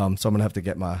 So I'm gonna have to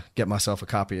get myself a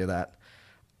copy of that.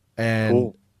 And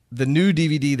cool. The new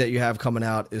DVD that you have coming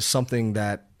out is something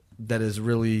that is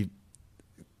really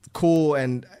cool,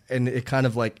 and it kind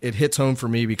of like it hits home for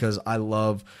me because I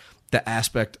love the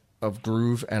aspect of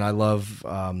groove, and I love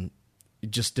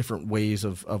just different ways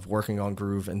of working on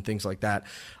groove and things like that.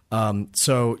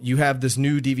 So you have this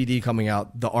new DVD coming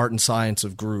out, The Art and Science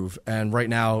of Groove, and right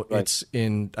now It's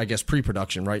in, I guess,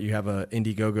 pre-production, right? You have a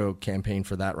Indiegogo campaign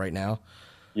for that right now.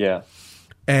 Yeah.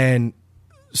 And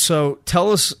so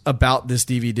tell us about this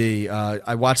DVD.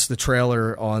 I watched the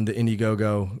trailer on the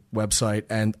Indiegogo website,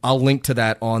 and I'll link to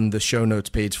that on the show notes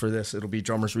page for this. It'll be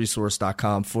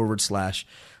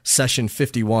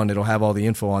drummersresource.com/session51. It'll have all the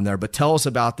info on there. But tell us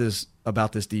about this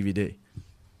DVD.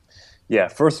 Yeah,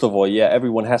 first of all,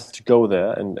 everyone has to go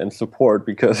there and support,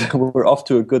 because we're off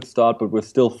to a good start, but we're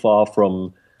still far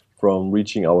from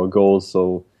reaching our goals.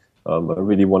 So I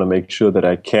really want to make sure that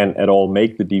I can at all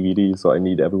make the DVD, so I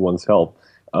need everyone's help.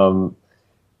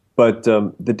 But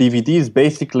the DVD is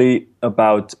basically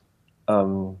about,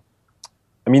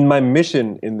 my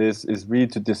mission in this is really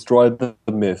to destroy the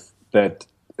myth that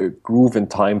groove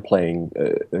and time playing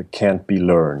can't be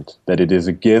learned, that it is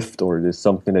a gift, or it is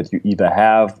something that you either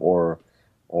have or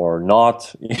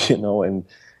not, and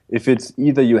if it's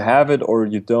either you have it or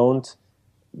you don't,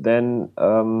 then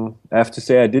I have to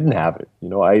say I didn't have it.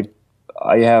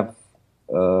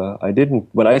 I didn't,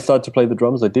 when I started to play the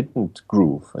drums, I didn't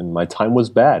groove, and my time was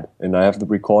bad, and I have the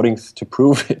recordings to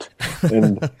prove it.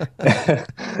 And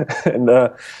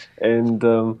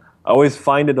I always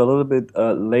find it a little bit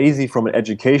lazy from an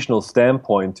educational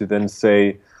standpoint to then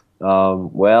say,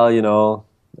 you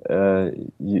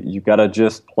gotta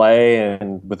just play,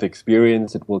 and with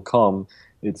experience it will come.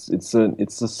 It's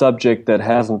a subject that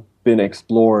hasn't been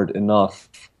explored enough,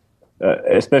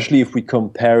 especially if we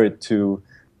compare it to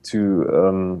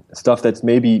stuff that's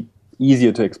maybe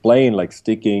easier to explain, like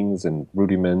stickings and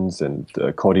rudiments and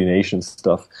coordination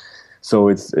stuff. So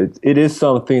it is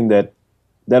something that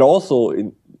also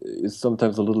is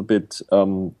sometimes a little bit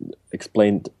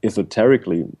explained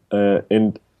esoterically,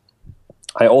 and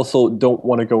I also don't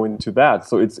want to go into that.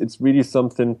 So it's really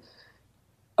something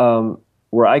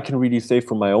where I can really say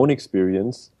from my own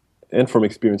experience and from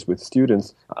experience with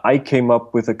students, I came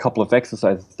up with a couple of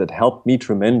exercises that helped me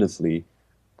tremendously,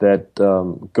 that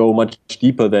go much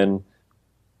deeper than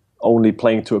only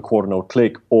playing to a quarter note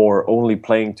click or only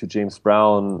playing to James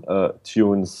Brown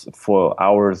tunes for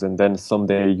hours and then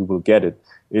someday you will get it.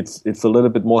 It's a little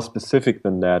bit more specific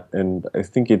than that, and I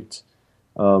think it's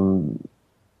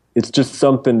just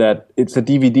something that it's a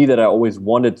DVD that I always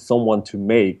wanted someone to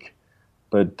make,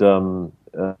 but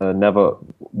never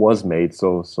was made.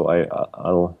 So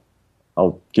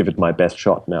I'll give it my best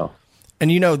shot now.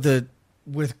 And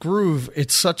with Groove,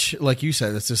 it's such, like you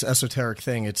said, it's this esoteric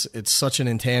thing. It's such an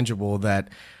intangible that,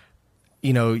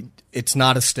 it's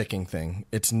not a sticking thing.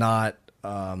 It's not,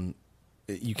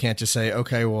 you can't just say,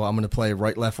 okay, well, I'm going to play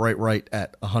right, left, right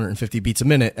at 150 beats a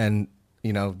minute. And,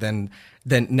 then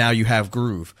now you have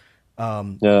Groove.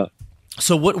 Yeah.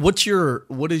 So what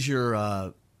is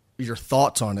your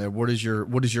thoughts on it? What is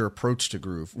your approach to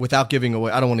Groove without giving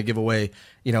away? I don't want to give away,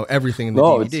 everything in the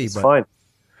DVD. It's fine.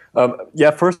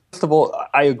 First of all,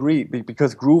 I agree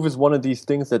because Groove is one of these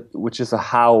things which is a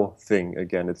how thing.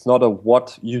 Again, it's not a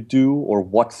what you do or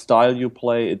what style you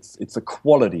play. It's a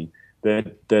quality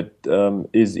that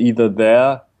is either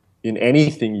there in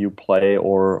anything you play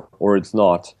or it's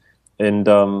not, and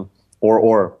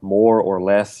or more or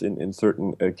less in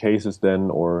certain cases then,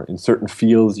 or in certain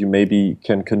fields you maybe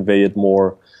can convey it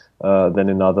more than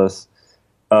in others,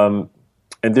 and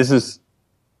this is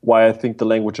why I think the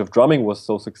language of drumming was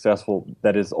so successful.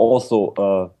 That is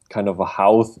also kind of a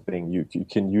how thing. You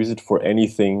can use it for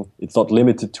anything. It's not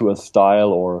limited to a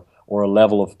style or a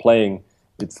level of playing.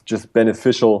 It's just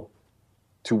beneficial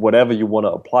to whatever you want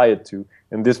to apply it to.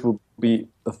 And this will be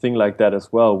a thing like that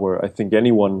as well, where I think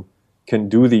anyone can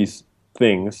do these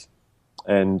things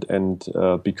and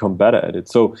become better at it.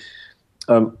 So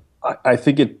I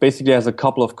think it basically has a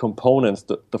couple of components.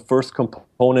 The first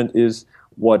component is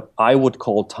what I would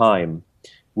call time,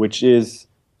 which is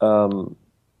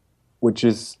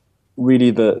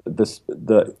really the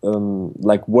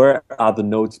like where are the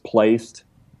notes placed,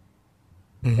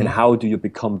 mm-hmm. and how do you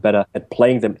become better at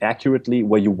playing them accurately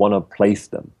where you want to place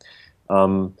them.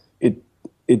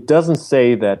 It doesn't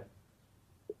say that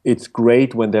it's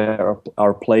great when they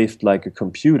are placed like a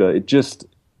computer.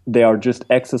 They are just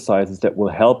exercises that will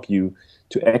help you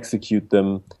to execute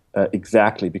them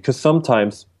exactly, because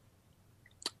sometimes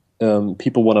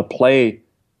people want to play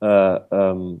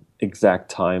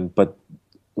exact time, but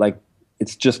like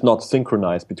it's just not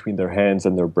synchronized between their hands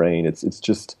and their brain. It's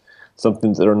just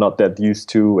something that they're not that used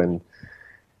to,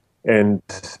 and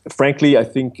frankly, I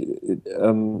think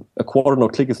a quarter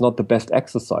note click is not the best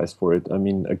exercise for it. I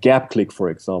mean, a gap click, for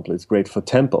example, is great for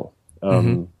tempo.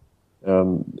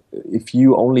 If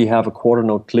you only have a quarter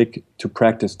note click to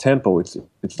practice tempo, it's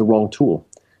the wrong tool.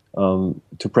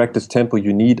 To practice tempo,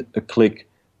 you need a click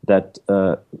that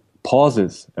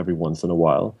pauses every once in a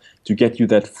while to get you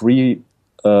that free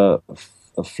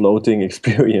floating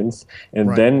experience, and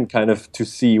right. Then kind of to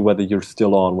see whether you're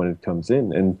still on when it comes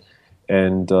in,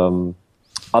 and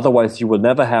otherwise you will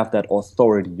never have that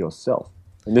authority yourself.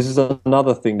 And this is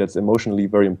another thing that's emotionally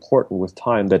very important with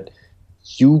time, that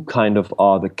you kind of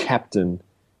are the captain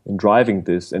in driving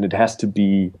this, and it has to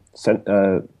be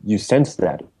you sense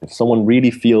that if someone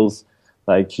really feels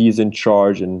like he's in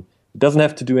charge, and it doesn't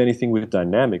have to do anything with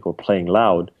dynamic or playing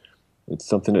loud. It's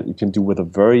something that you can do with a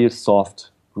very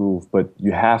soft groove, but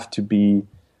you have to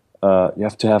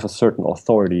have a certain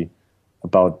authority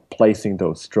about placing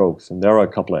those strokes. And there are a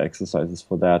couple of exercises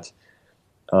for that.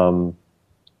 So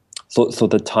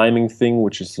the timing thing,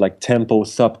 which is like tempo,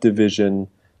 subdivision,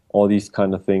 all these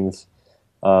kind of things.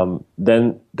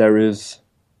 Then there is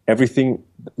everything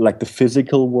like the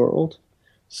physical world.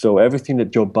 So everything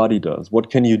that your body does. What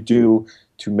can you do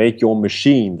to make your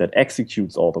machine that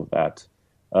executes all of that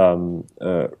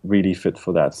really fit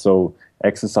for that? So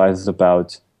exercises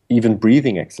about even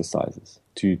breathing exercises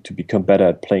to become better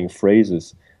at playing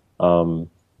phrases.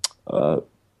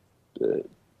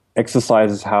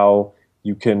 Exercises how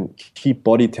you can keep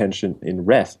body tension in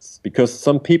rests, because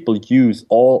some people lose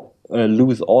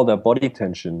all their body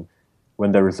tension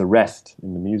when there is a rest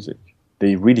in the music.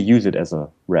 They really use it as a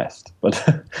rest,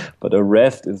 but a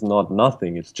rest is not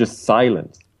nothing. It's just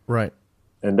silence. Right.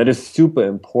 And that is super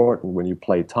important when you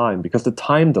play time, because the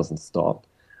time doesn't stop.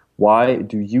 Why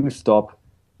do you stop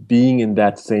being in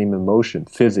that same emotion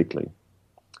physically?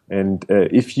 And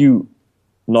if you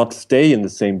not stay in the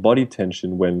same body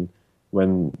tension when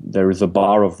there is a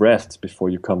bar of rest before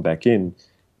you come back in,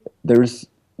 there is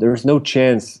no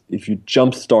chance, if you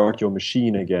jumpstart your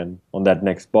machine again on that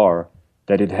next bar,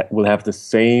 that it will have the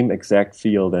same exact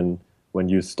feel than when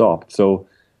you stopped. So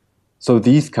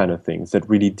these kind of things that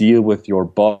really deal with your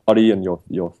body and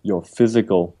your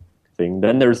physical thing.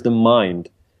 Then there's the mind,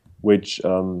 which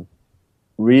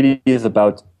really is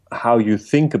about how you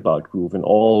think about groove and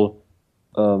all.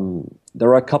 There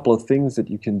are a couple of things that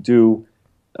you can do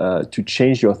to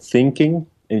change your thinking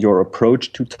and your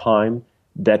approach to time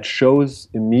that shows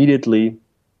immediately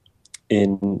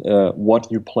in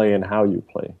what you play and how you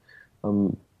play.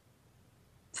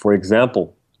 For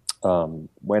example,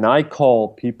 when I call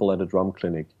people at a drum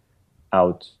clinic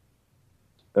out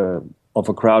of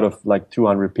a crowd of like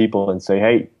 200 people and say,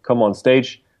 hey, come on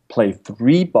stage, play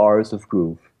 3 bars of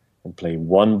groove and play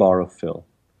 1 bar of fill.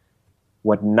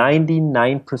 What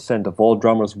 99% of all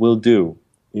drummers will do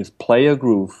is play a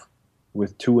groove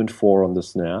with 2 and 4 on the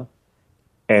snare,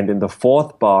 and in the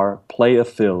 4th bar, play a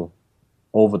fill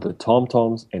over the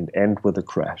tom-toms and end with a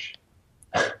crash.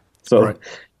 So right.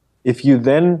 If you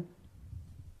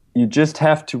just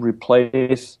have to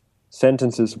replace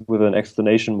sentences with an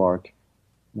exclamation mark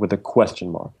with a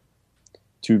question mark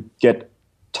to get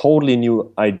totally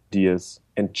new ideas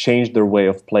and change their way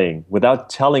of playing without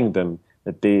telling them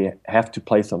that they have to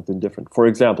play something different. For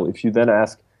example, if you then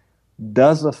ask,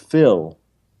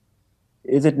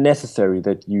 is it necessary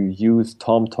that you use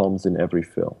tom-toms in every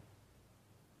fill?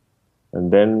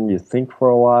 And then you think for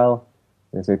a while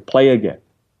and say, play again.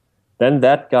 Then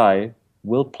that guy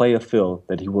will play a fill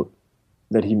that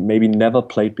he maybe never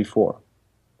played before.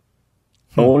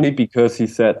 Only because he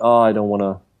said, I don't want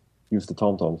to use the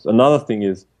tom-toms. Another thing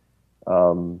is,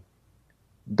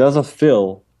 does a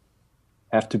fill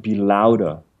have to be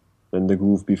louder than the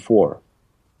groove before?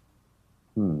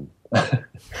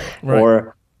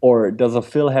 Right. Or does a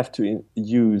fill have to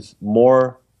use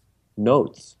more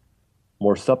notes,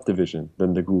 more subdivision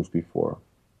than the groove before?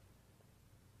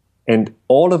 And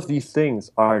all of these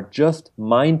things are just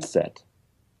mindset.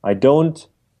 And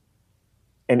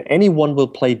anyone will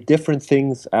play different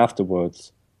things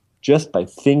afterwards just by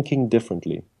thinking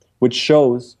differently, which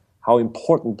shows how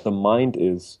important the mind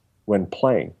is when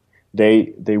playing.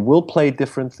 They will play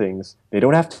different things. They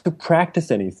don't have to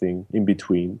practice anything in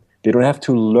between. They don't have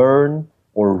to learn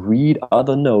or read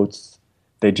other notes.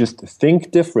 They just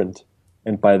think different,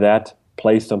 and by that,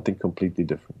 play something completely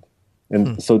different.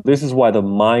 And so this is why the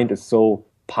mind is so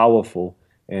powerful.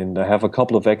 And I have a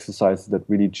couple of exercises that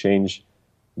really change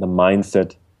the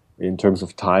mindset in terms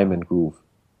of time and groove.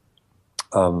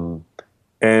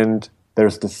 And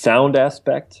there's the sound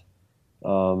aspect.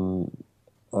 And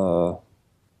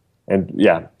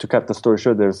yeah, to cut the story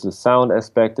short, there's the sound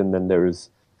aspect, and then there is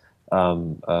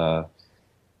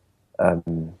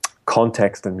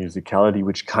context and musicality,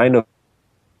 which kind of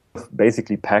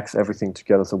basically packs everything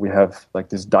together. So we have like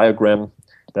this diagram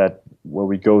where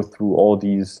we go through all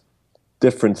these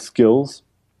different skills,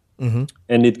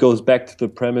 and it goes back to the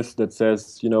premise that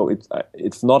says,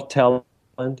 it's not talent,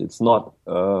 it's not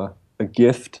a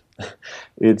gift,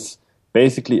 it's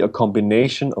basically a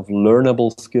combination of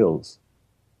learnable skills.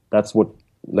 That's what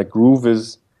groove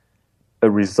is, a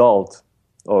result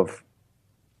of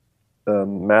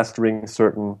mastering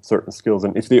certain skills,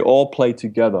 and if they all play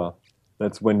together,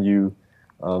 that's when you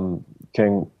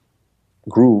can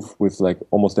groove with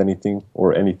almost anything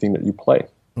or anything that you play.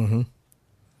 Mm-hmm.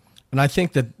 And I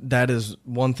think that is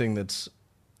one thing that's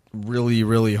really,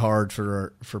 really hard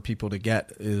for people to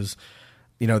get is,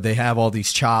 they have all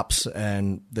these chops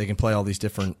and they can play all these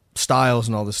different styles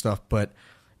and all this stuff. But,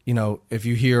 if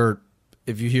you hear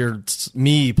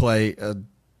me play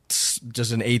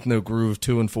just an 8th note groove,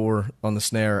 2 and 4 on the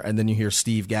snare, and then you hear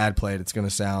Steve Gadd play it, it's going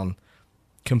to sound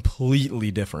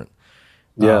completely different.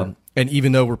 Yeah. And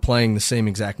even though we're playing the same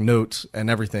exact notes and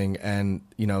everything, and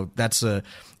it's a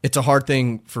hard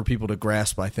thing for people to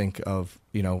grasp, I think, of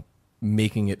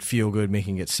making it feel good,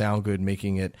 making it sound good,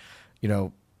 making it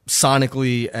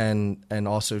sonically and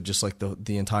also just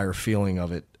the entire feeling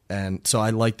of it. And so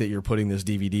I like that you're putting this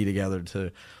DVD together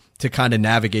to kind of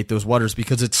navigate those waters,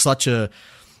 because it's such a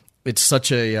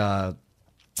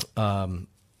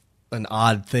an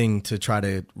odd thing to try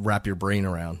to wrap your brain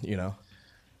around,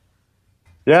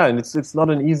 Yeah, and it's not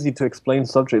an easy to explain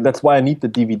subject. That's why I need the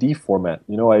DVD format.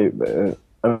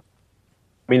 I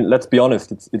mean, let's be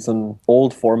honest. It's an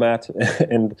old format,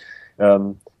 and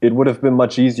it would have been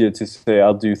much easier to say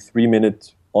I'll do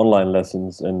 3-minute online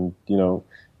lessons, and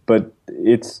but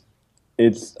it's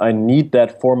I need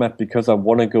that format because I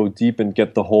want to go deep and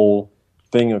get the whole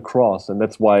thing across, and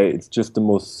that's why it's just the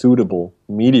most suitable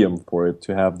medium for it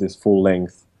to have this full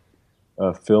length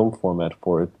film format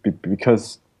for it,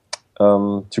 because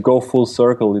to go full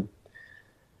circle,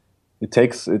 it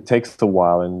takes a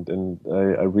while, and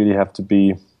I really have to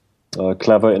be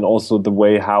clever, and also the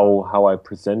way how I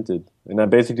present it. And I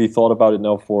basically thought about it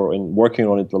now and working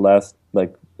on it the last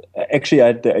actually I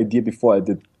had the idea before I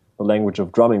did the language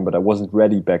of drumming, but I wasn't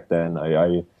ready back then.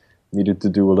 I needed to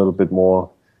do a little bit more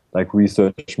like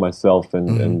research myself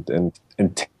and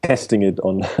testing it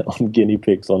on on guinea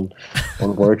pigs, on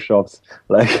workshops,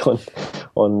 like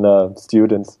on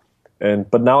students.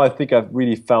 But now I think I've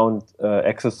really found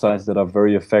exercises that are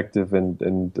very effective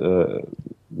and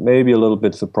maybe a little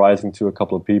bit surprising to a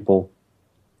couple of people.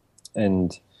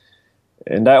 And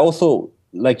I also,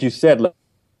 like you said,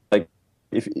 like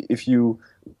if you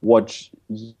watch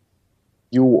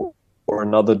you or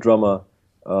another drummer,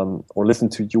 or listen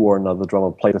to you or another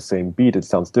drummer play the same beat, it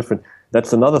sounds different.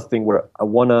 That's another thing where I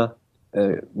wanna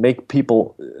make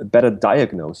people better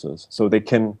diagnosis, so they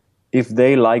can, if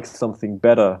they like something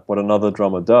better what another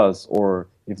drummer does, or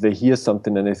if they hear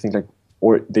something and they think like,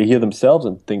 or they hear themselves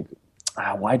and think,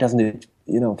 why doesn't it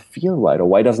feel right, or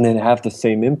why doesn't it have the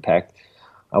same impact?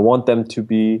 I want them to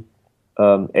be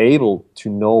able to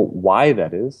know why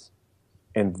that is,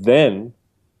 and then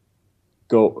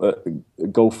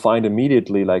go find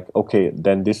immediately, like, okay,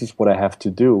 then this is what I have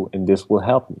to do, and this will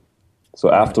help me.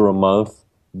 So after a month,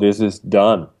 this is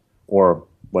done, or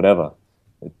whatever.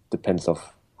 It depends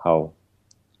of how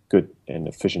good and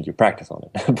efficient you practice on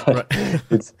it. But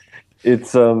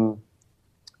it's so,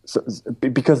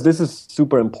 because this is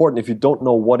super important. If you don't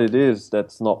know what it is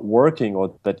that's not working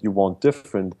or that you want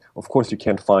different, of course you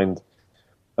can't find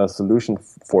a solution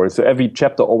for it. So every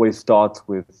chapter always starts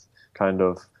with kind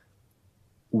of,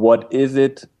 what is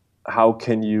it? How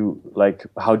can you, like,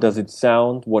 how does it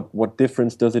sound? What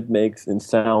difference does it make in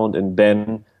sound? And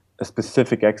then a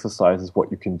specific exercise is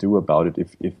what you can do about it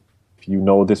if you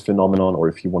know this phenomenon, or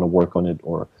if you want to work on it,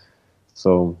 or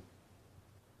so.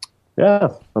 Yeah,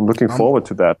 I'm looking forward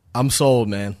to that. I'm sold,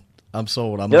 man. I'm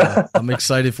sold. I'm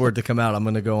excited for it to come out. I'm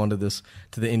going to go onto the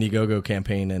Indiegogo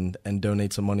campaign and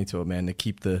donate some money to it, man, to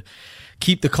keep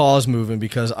the cause moving,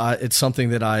 because it's something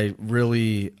that I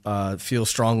really feel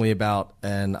strongly about,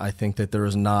 and I think that there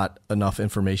is not enough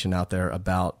information out there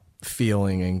about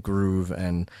feeling and groove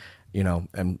and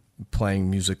and playing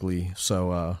musically.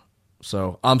 So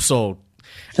I'm sold.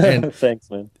 And thanks,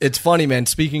 man. It's funny, man.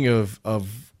 Speaking of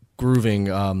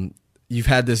grooving, you've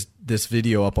had this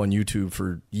video up on YouTube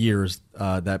for years,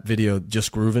 that video,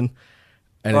 Just Groovin',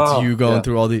 and it's you going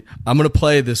through all the, I'm going to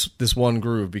play this one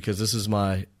groove because this is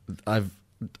I've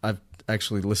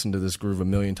actually listened to this groove a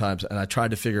million times, and I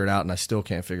tried to figure it out and I still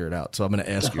can't figure it out. So I'm going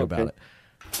to ask you about it.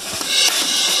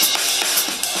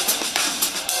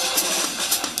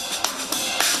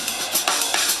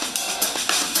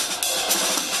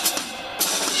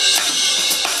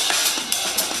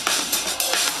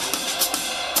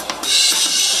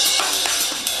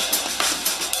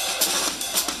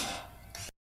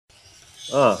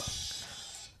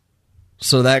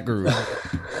 So that groove.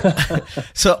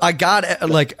 So I got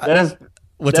like that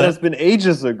has been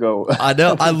ages ago. I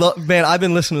know. I've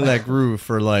been listening to that groove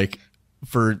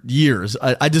for years.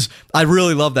 I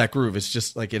really love that groove. It's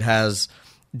just like, it has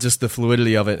just the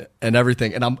fluidity of it and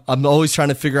everything. And I'm always trying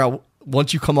to figure out,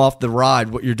 once you come off the ride,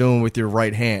 what you're doing with your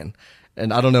right hand.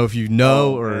 And I don't know if you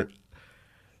know or.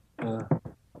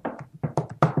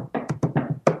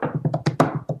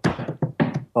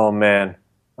 Oh man.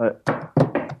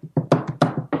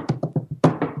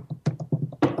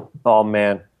 Oh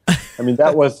man, I mean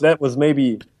that was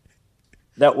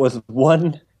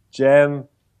one jam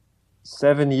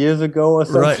 7 years ago or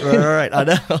something. Right. I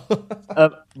know.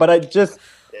 But I just,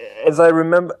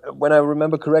 when I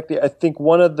remember correctly, I think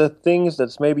one of the things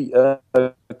that's maybe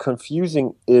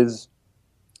confusing is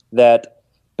that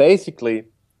basically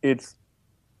it's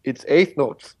eighth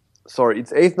notes. Sorry,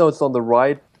 it's eighth notes on the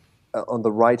right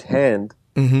hand,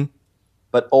 mm-hmm.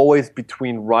 but always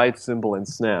between right cymbal and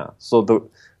snare. So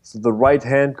the right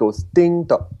hand goes ding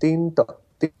da ding da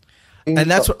ding. And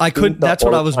that's what I couldn't. That's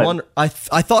what I was wondering. I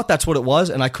thought that's what it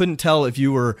was, and I couldn't tell if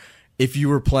you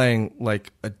were playing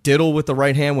like a diddle with the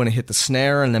right hand when it hit the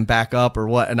snare and then back up, or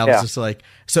what. And I was just like,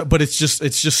 so. But it's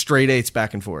just straight eights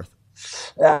back and forth.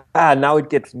 Now it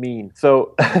gets mean.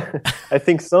 So I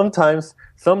think sometimes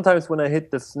when I hit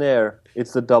the snare,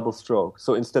 it's a double stroke.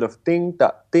 So instead of ding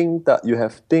da, you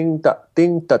have ding da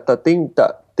ding da ding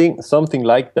da ding, something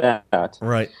like that.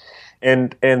 Right.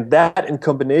 And that in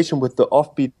combination with the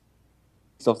offbeat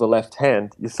of the left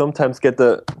hand, you sometimes get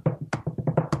the,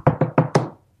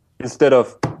 instead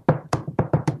of.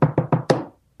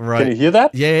 Right. Can you hear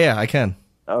that? Yeah, I can.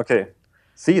 Okay.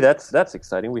 See, that's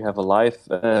exciting. We have a live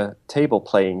table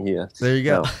playing here. There you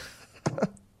go.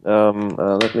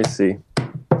 Let me see.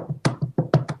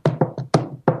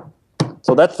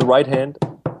 So that's the right hand.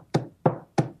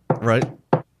 Right.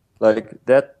 Like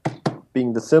that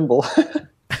being the cymbal.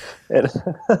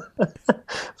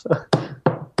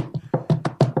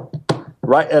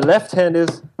 Right, left hand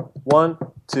is 1,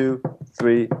 2,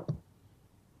 3,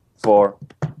 4.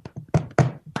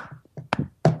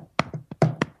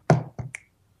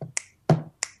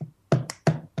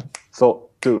 So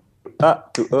 2, 4,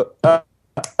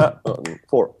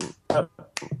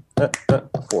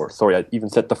 4. Sorry, I even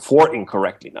said the 4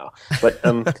 incorrectly now. But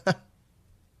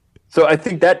so I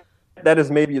think that is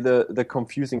maybe the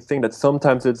confusing thing, that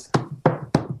sometimes it's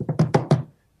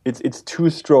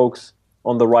 2 strokes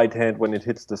on the right hand when it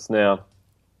hits the snare.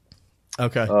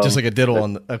 Okay, just like a diddle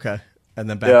on the, okay, and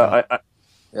then back up.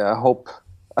 I hope.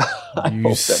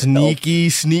 You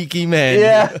sneaky man.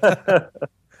 Yeah.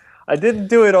 I didn't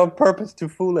do it on purpose to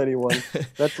fool anyone.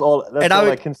 That's all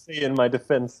I can say in my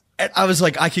defense. And I was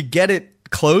like, I could get it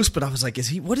close, but I was like,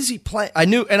 what is he playing? I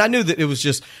knew that it was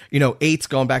just, eights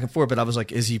going back and forth, but I was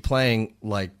like, is he playing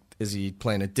a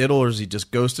diddle, or is he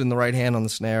just ghosting the right hand on the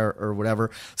snare or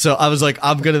whatever? So I was like,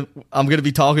 I'm going to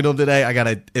be talking to him today. I got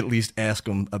to at least ask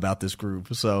him about this groove.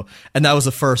 So, and that was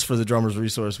the first for the Drummers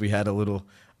Resource. We had a little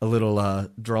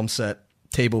drum set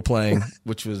table playing,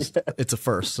 which was, it's a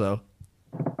first. So.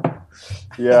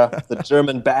 Yeah, the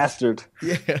German bastard.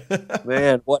 Yeah,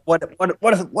 man, what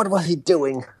was he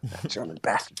doing? That German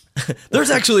bastard. There's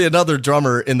actually another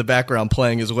drummer in the background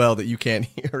playing as well that you can't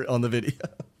hear on the video.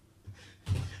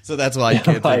 So that's why you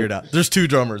can't figure it out. There's 2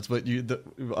 drummers, but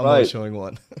I'm only showing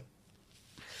one.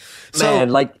 Man,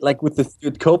 like with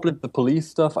the Copeland, the Police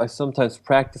stuff, I sometimes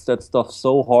practice that stuff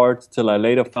so hard till I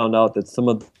later found out that some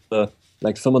of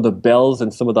the bells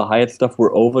and some of the hi-hat stuff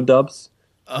were overdubs.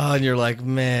 Oh, and you're like,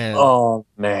 man. Oh,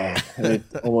 man.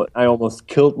 I almost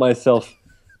killed myself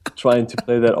trying to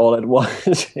play that all at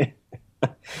once.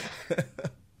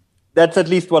 That's at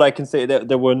least what I can say.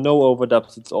 There were no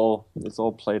overdubs. It's all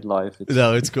played live.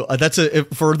 No, it's cool.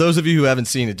 For those of you who haven't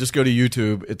seen it, just go to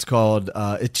YouTube. It's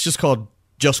just called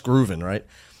Just Groovin', right?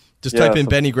 Just type in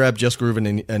Benny Greb Just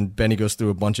Groovin', and Benny goes through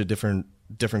a bunch of different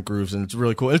grooves, and it's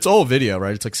really cool. It's old video,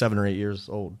 right? It's like 7 or 8 years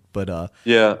old, but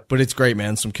but it's great,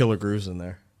 man. Some killer grooves in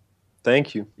there.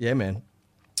 Thank you. Yeah, man.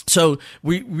 So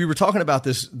we were talking about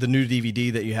the new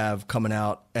DVD that you have coming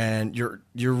out, and you're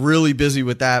really busy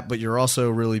with that, but you're also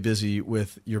really busy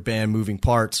with your band Moving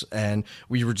Parts, and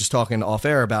we were just talking off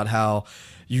air about how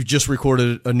you just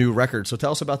recorded a new record. So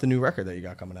tell us about the new record that you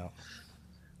got coming out.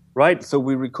 Right. So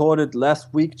we recorded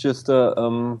last week just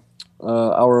our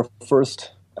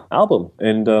first album,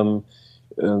 and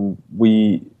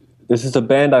this is a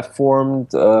band I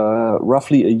formed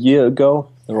roughly a year ago.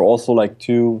 There are also like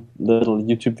 2 little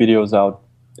YouTube videos out,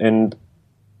 and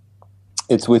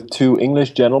it's with 2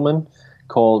 English gentlemen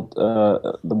called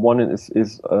the one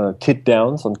is Kid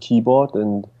Downs on keyboard,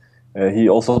 and he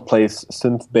also plays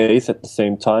synth bass at the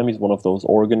same time. He's one of those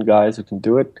organ guys who can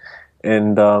do it,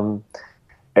 and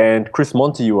Chris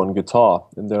Montague on guitar,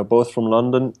 and they're both from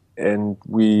London, and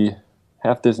we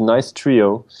have this nice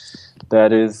trio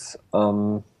that is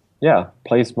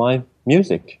plays my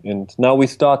music, and now we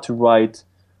start to write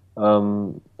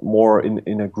more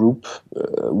in a group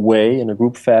way, in a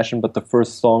group fashion, but the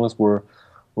first songs were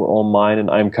all mine, and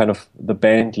I'm kind of the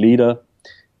band leader,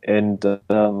 and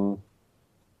I'm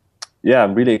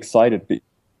really excited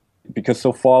because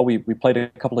so far we played a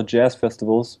couple of jazz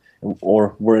festivals,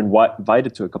 or were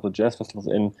invited to a couple of jazz festivals,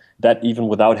 and that even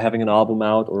without having an album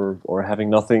out or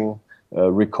having nothing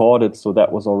recorded, so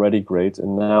that was already great.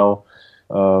 And now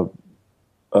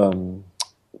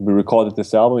we recorded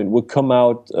this album. It will come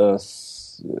out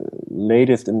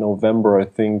latest in November, I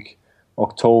think,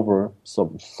 October,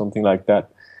 something like that.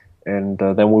 And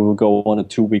then we will go on a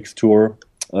 2 weeks tour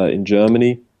in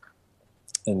Germany,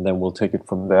 and then we'll take it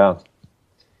from there.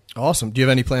 Awesome. Do you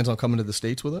have any plans on coming to the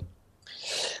States with it?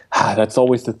 That's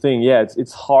always the thing. Yeah,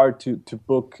 it's hard to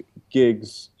book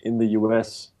gigs in the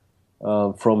US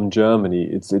from Germany.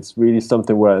 It's really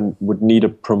something where I would need a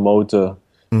promoter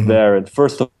there. And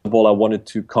first of all, I wanted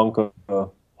to conquer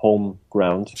home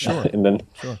ground, and then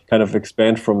kind of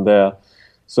expand from there.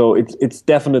 So it's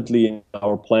definitely in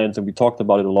our plans, and we talked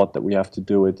about it a lot that we have to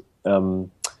do it.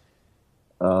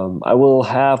 I will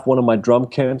have one of my drum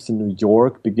camps in New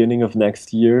York beginning of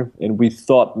next year, and we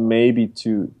thought maybe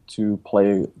to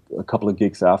play a couple of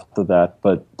gigs after that,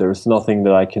 but there's nothing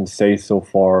that I can say so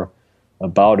far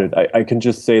about it. I can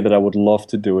just say that I would love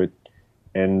to do it,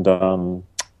 and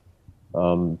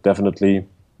definitely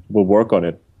we'll work on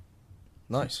it.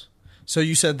 Nice. So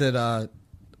you said that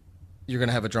you're going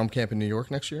to have a drum camp in New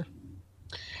York next year?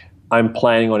 I'm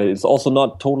planning on it. It's also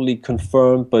not totally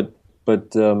confirmed, but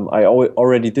I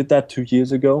already did that 2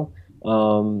 years ago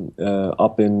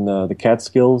up in the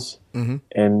Catskills, and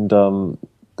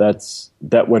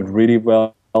that went really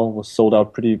well. Was sold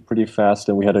out pretty fast,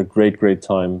 and we had a great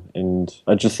time. And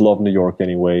I just love New York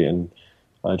anyway, and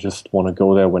I just want to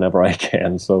go there whenever I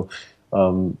can. So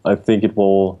I think it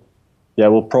will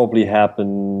probably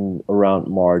happen around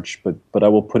March, but I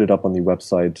will put it up on the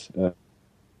website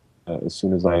as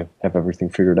soon as I have everything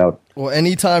figured out. Well,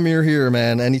 anytime you're here,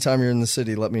 man, anytime you're in the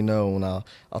city, let me know, and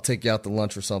I'll take you out to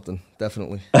lunch or something.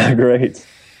 Definitely. Great.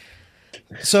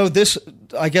 So this,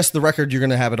 I guess the record, you're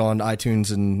going to have it on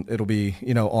iTunes, and it'll be,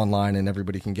 online, and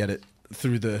everybody can get it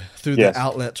through the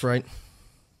outlets, right?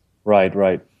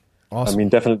 Right. Awesome. I mean,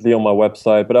 definitely on my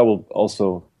website, but I will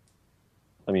also,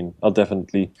 I'll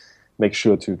definitely make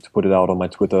sure to put it out on my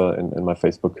Twitter and my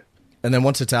Facebook. And then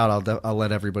once it's out, I'll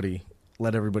let everybody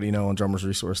know on Drummers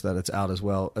Resource that it's out as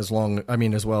well, as well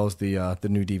as the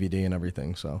new DVD and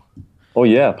everything. So. Oh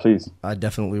yeah, please. I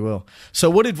definitely will. So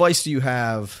what advice do you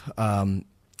have,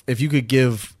 if you could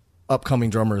give upcoming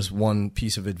drummers one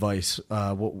piece of advice,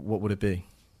 what would it be?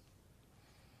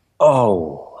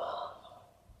 Oh,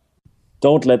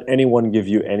 don't let anyone give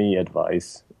you any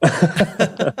advice.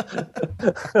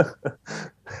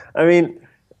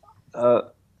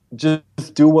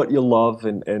 Just do what you love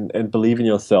and believe in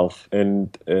yourself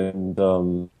and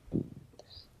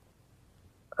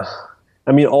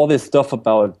all this stuff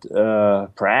about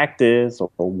practice or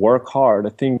work hard. I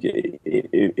think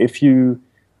if you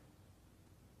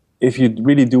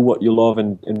really do what you love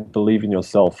and believe in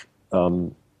yourself,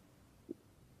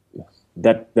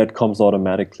 that comes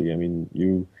automatically. I mean,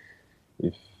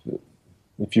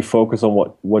 if you focus on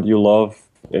what you love,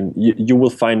 and you will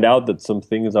find out that some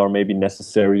things are maybe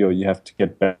necessary, or you have to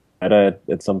get better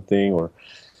at something.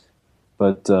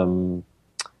 But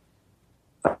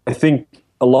I think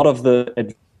a lot of the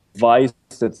advice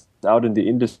that's out in the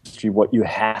industry, what you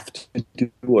have to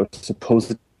do or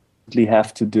supposedly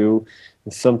have to do,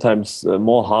 is sometimes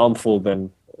more harmful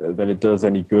than it does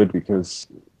any good. Because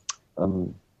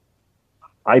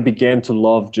I began to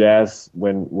love jazz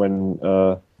when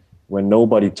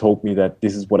nobody told me that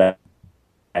this is what I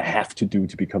have to do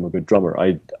to become a good drummer.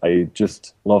 I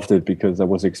just loved it because I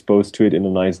was exposed to it in a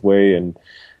nice way, and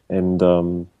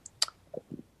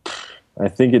I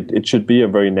think it should be a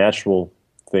very natural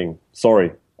thing.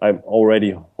 Sorry, I'm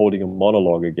already holding a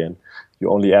monologue again. You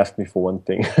only asked me for one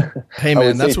thing. Hey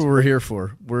man, that's what we're here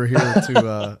for. We're here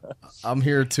to. I'm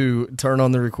here to turn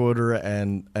on the recorder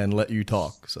and let you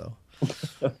talk. So.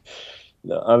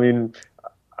 No, I mean,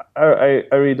 I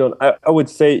really don't. I would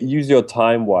say use your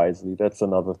time wisely. That's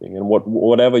another thing, and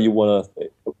whatever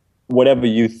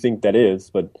you think that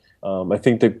is. But I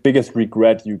think the biggest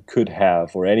regret you could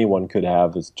have, or anyone could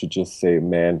have, is to just say,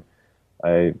 "Man,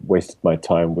 I wasted my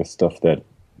time with stuff that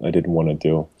I didn't want to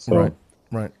do." So.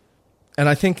 Right. And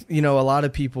I think a lot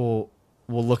of people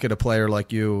will look at a player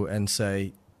like you and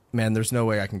say, "Man, there's no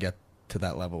way I can get to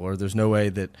that level," or "There's no way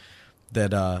that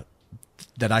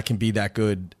I can be that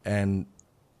good." And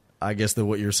I guess that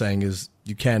what you're saying is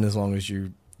you can, as long as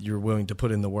you're willing to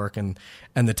put in the work and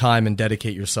the time and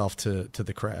dedicate yourself to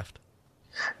the craft.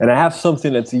 And I have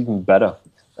something that's even better,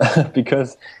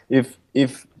 because if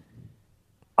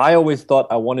I always thought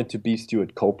I wanted to be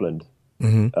Stuart Copeland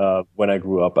when I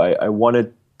grew up, I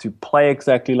wanted to play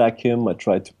exactly like him. I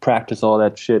tried to practice all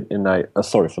that shit, and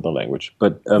sorry for the language,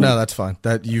 but no, that's fine.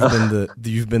 That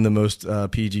you've been the most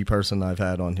PG person I've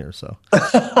had on here. So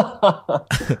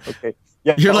okay,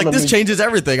 yeah, you're like, this changes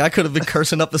everything. I could have been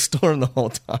cursing up the storm the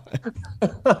whole time.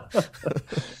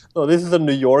 No, this is a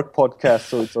New York podcast,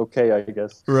 so it's okay, I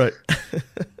guess. Right.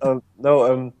 And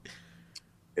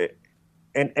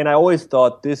I always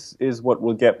thought this is what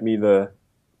will get me the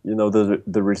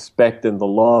respect and the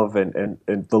love and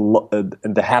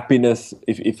the happiness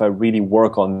if I really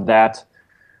work on that.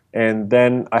 And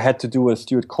then I had to do a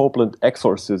Stuart Copeland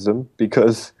exorcism,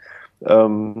 because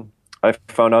I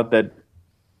found out that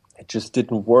it just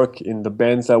didn't work in the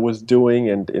bands I was doing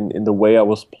and in the way I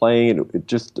was playing. It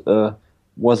just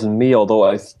wasn't me. Although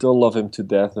I still love him to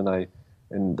death, and I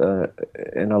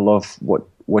love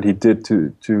what he did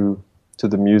to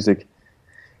the music.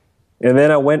 And then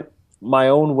I went my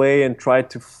own way and tried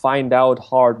to find out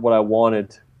hard what I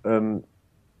wanted. And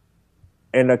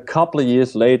a couple of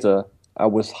years later, I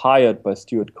was hired by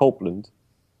Stuart Copeland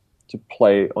to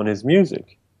play on his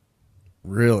music.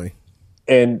 Really?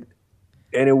 And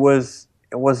it was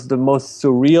the most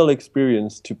surreal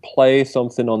experience to play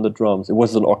something on the drums. It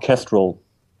was an orchestral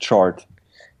chart,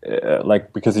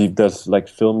 because he does like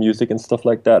film music and stuff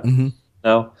like that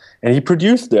now. And he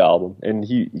produced the album, and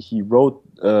he wrote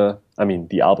the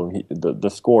album, the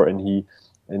score, and he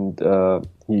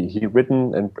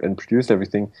written and produced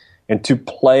everything. And to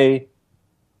play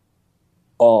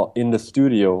in the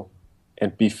studio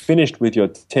and be finished with your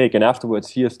take, and afterwards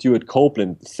hear Stuart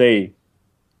Copeland say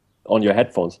on your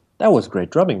headphones, "That was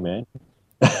great drumming, man."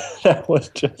 that was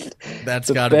just that's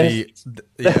got to be the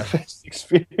best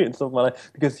experience of my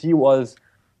life, because he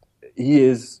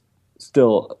is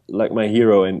still like my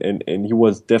hero, and he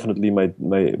was definitely my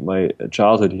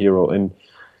childhood hero,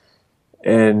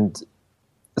 and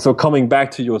so coming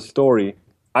back to your story,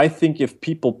 I think if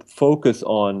people focus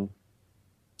on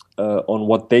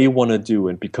what they want to do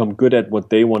and become good at what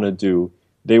they want to do,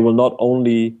 they will not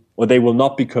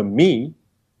become me,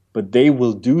 but they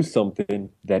will do something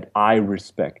that I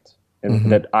respect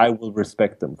and that I will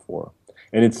respect them for.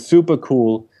 And it's super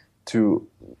cool to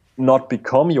not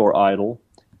become your idol,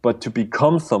 but to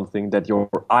become something that your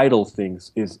idol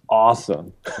thinks is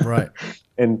awesome. Right.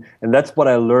 and that's what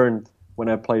I learned when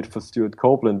I played for Stuart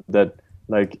Copeland, that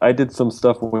like I did some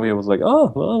stuff where I was like,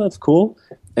 oh, well, that's cool.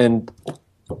 And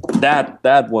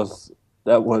that was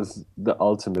the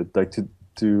ultimate, like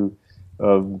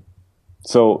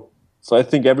so I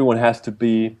think everyone has to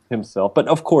be himself, but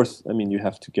of course, I mean, you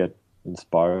have to get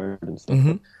inspired and stuff.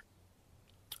 Mm-hmm.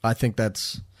 I think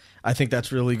that's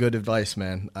really good advice,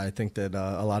 man. I think that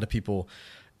a lot of people,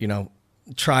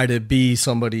 try to be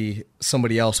somebody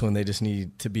else when they just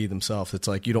need to be themselves. It's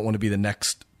like you don't want to be the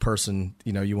next person,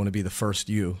 you want to be the first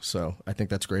you. So I think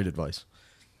that's great advice.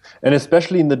 And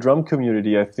especially in the drum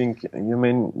community, I think,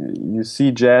 you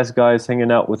see jazz guys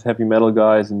hanging out with heavy metal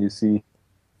guys, and you see,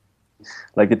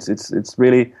 like, it's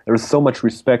really, there's so much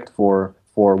respect for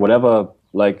whatever,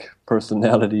 like,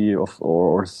 personality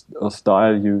or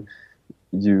style you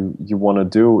want to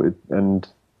do it. And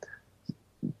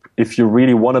if you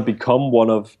really want to become one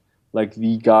of, like,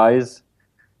 the guys,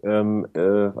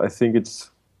 I think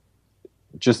it's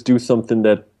just do something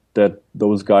that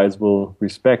those guys will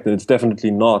respect. And it's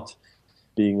definitely not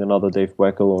being another Dave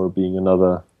Weckl or being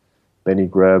another Benny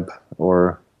Greb,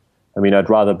 I'd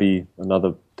rather be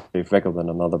another Dave Weckl than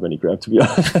another Benny Greb, to be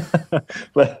honest.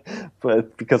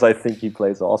 but because I think he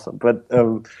plays awesome. But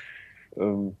I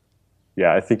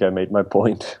think I made my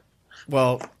point.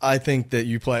 Well, I think that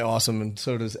you play awesome, and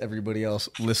so does everybody else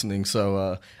listening.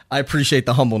 So I appreciate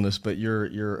the humbleness, but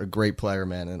you're a great player,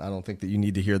 man, and I don't think that you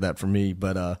need to hear that from me.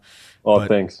 But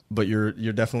thanks. But you're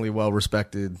definitely well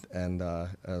respected and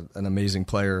an amazing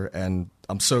player, and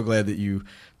I'm so glad that you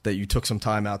took some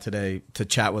time out today to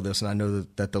chat with us, and I know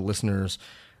that the listeners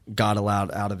got a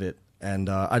lot out of it. And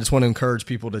I just want to encourage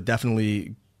people to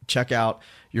definitely check out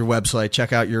your website,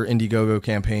 check out your Indiegogo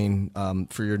campaign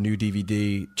for your new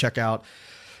DVD, check out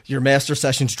your Master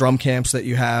Sessions drum camps that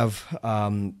you have,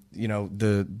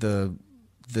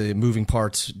 the Moving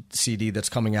Parts CD that's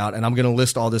coming out. And I'm going to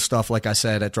list all this stuff, like I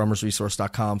said, at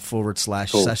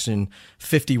drummersresource.com/session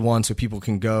 51, so people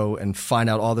can go and find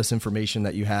out all this information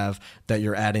that you have, that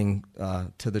you're adding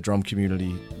to the drum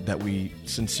community, that we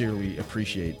sincerely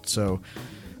appreciate. So,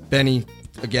 Benny,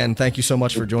 again, thank you so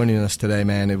much for joining us today,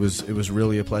 man. It was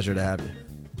really a pleasure to have you.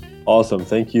 Awesome.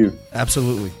 Thank you.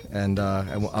 Absolutely. And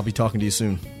I'll be talking to you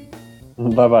soon.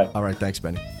 Bye-bye. All right. Thanks,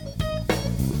 Benny.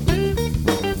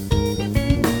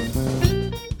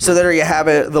 So there you have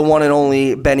it, the one and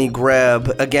only Benny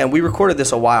Greb. Again, we recorded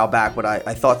this a while back, but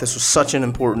I thought this was such an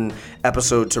important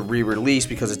episode to re-release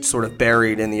because it's sort of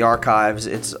buried in the archives.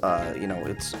 It's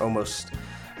it's almost,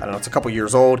 it's a couple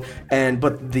years old,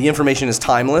 but the information is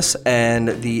timeless, and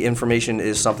the information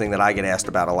is something that I get asked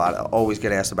about a lot. I always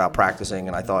get asked about practicing,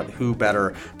 and I thought, who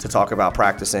better to talk about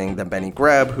practicing than Benny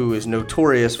Greb, who is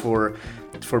notorious for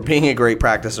being a great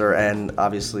practicer and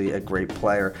obviously a great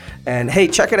player. And hey,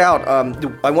 check it out.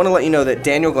 I want to let you know that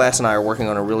Daniel Glass and I are working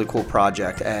on a really cool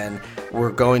project, and we're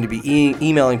going to be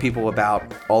emailing people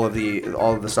about all of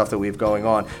the stuff that we have going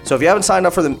on. So if you haven't signed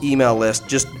up for the email list,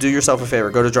 just do yourself a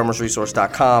favor. Go to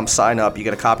drummersresource.com, sign up. You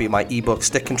get a copy of my ebook,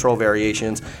 Stick Control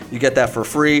Variations. You get that for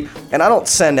free. And I don't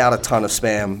send out a ton of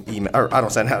spam email, or I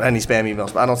don't send out any spam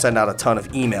emails, but I don't send out a ton of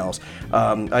emails.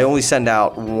 I only send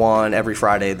out one every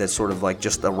Friday that's sort of like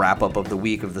just a wrap-up of the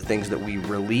week of the things that we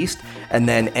released, and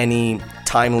then any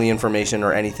timely information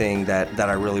or anything that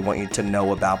I really want you to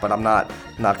know about, but I'm not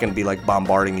going to be like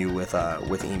bombarding you with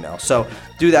email. So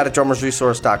do that at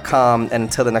drummersresource.com, and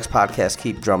until the next podcast,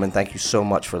 keep drumming. Thank you so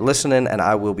much for listening, and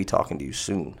I will be talking to you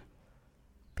soon.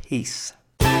 Peace.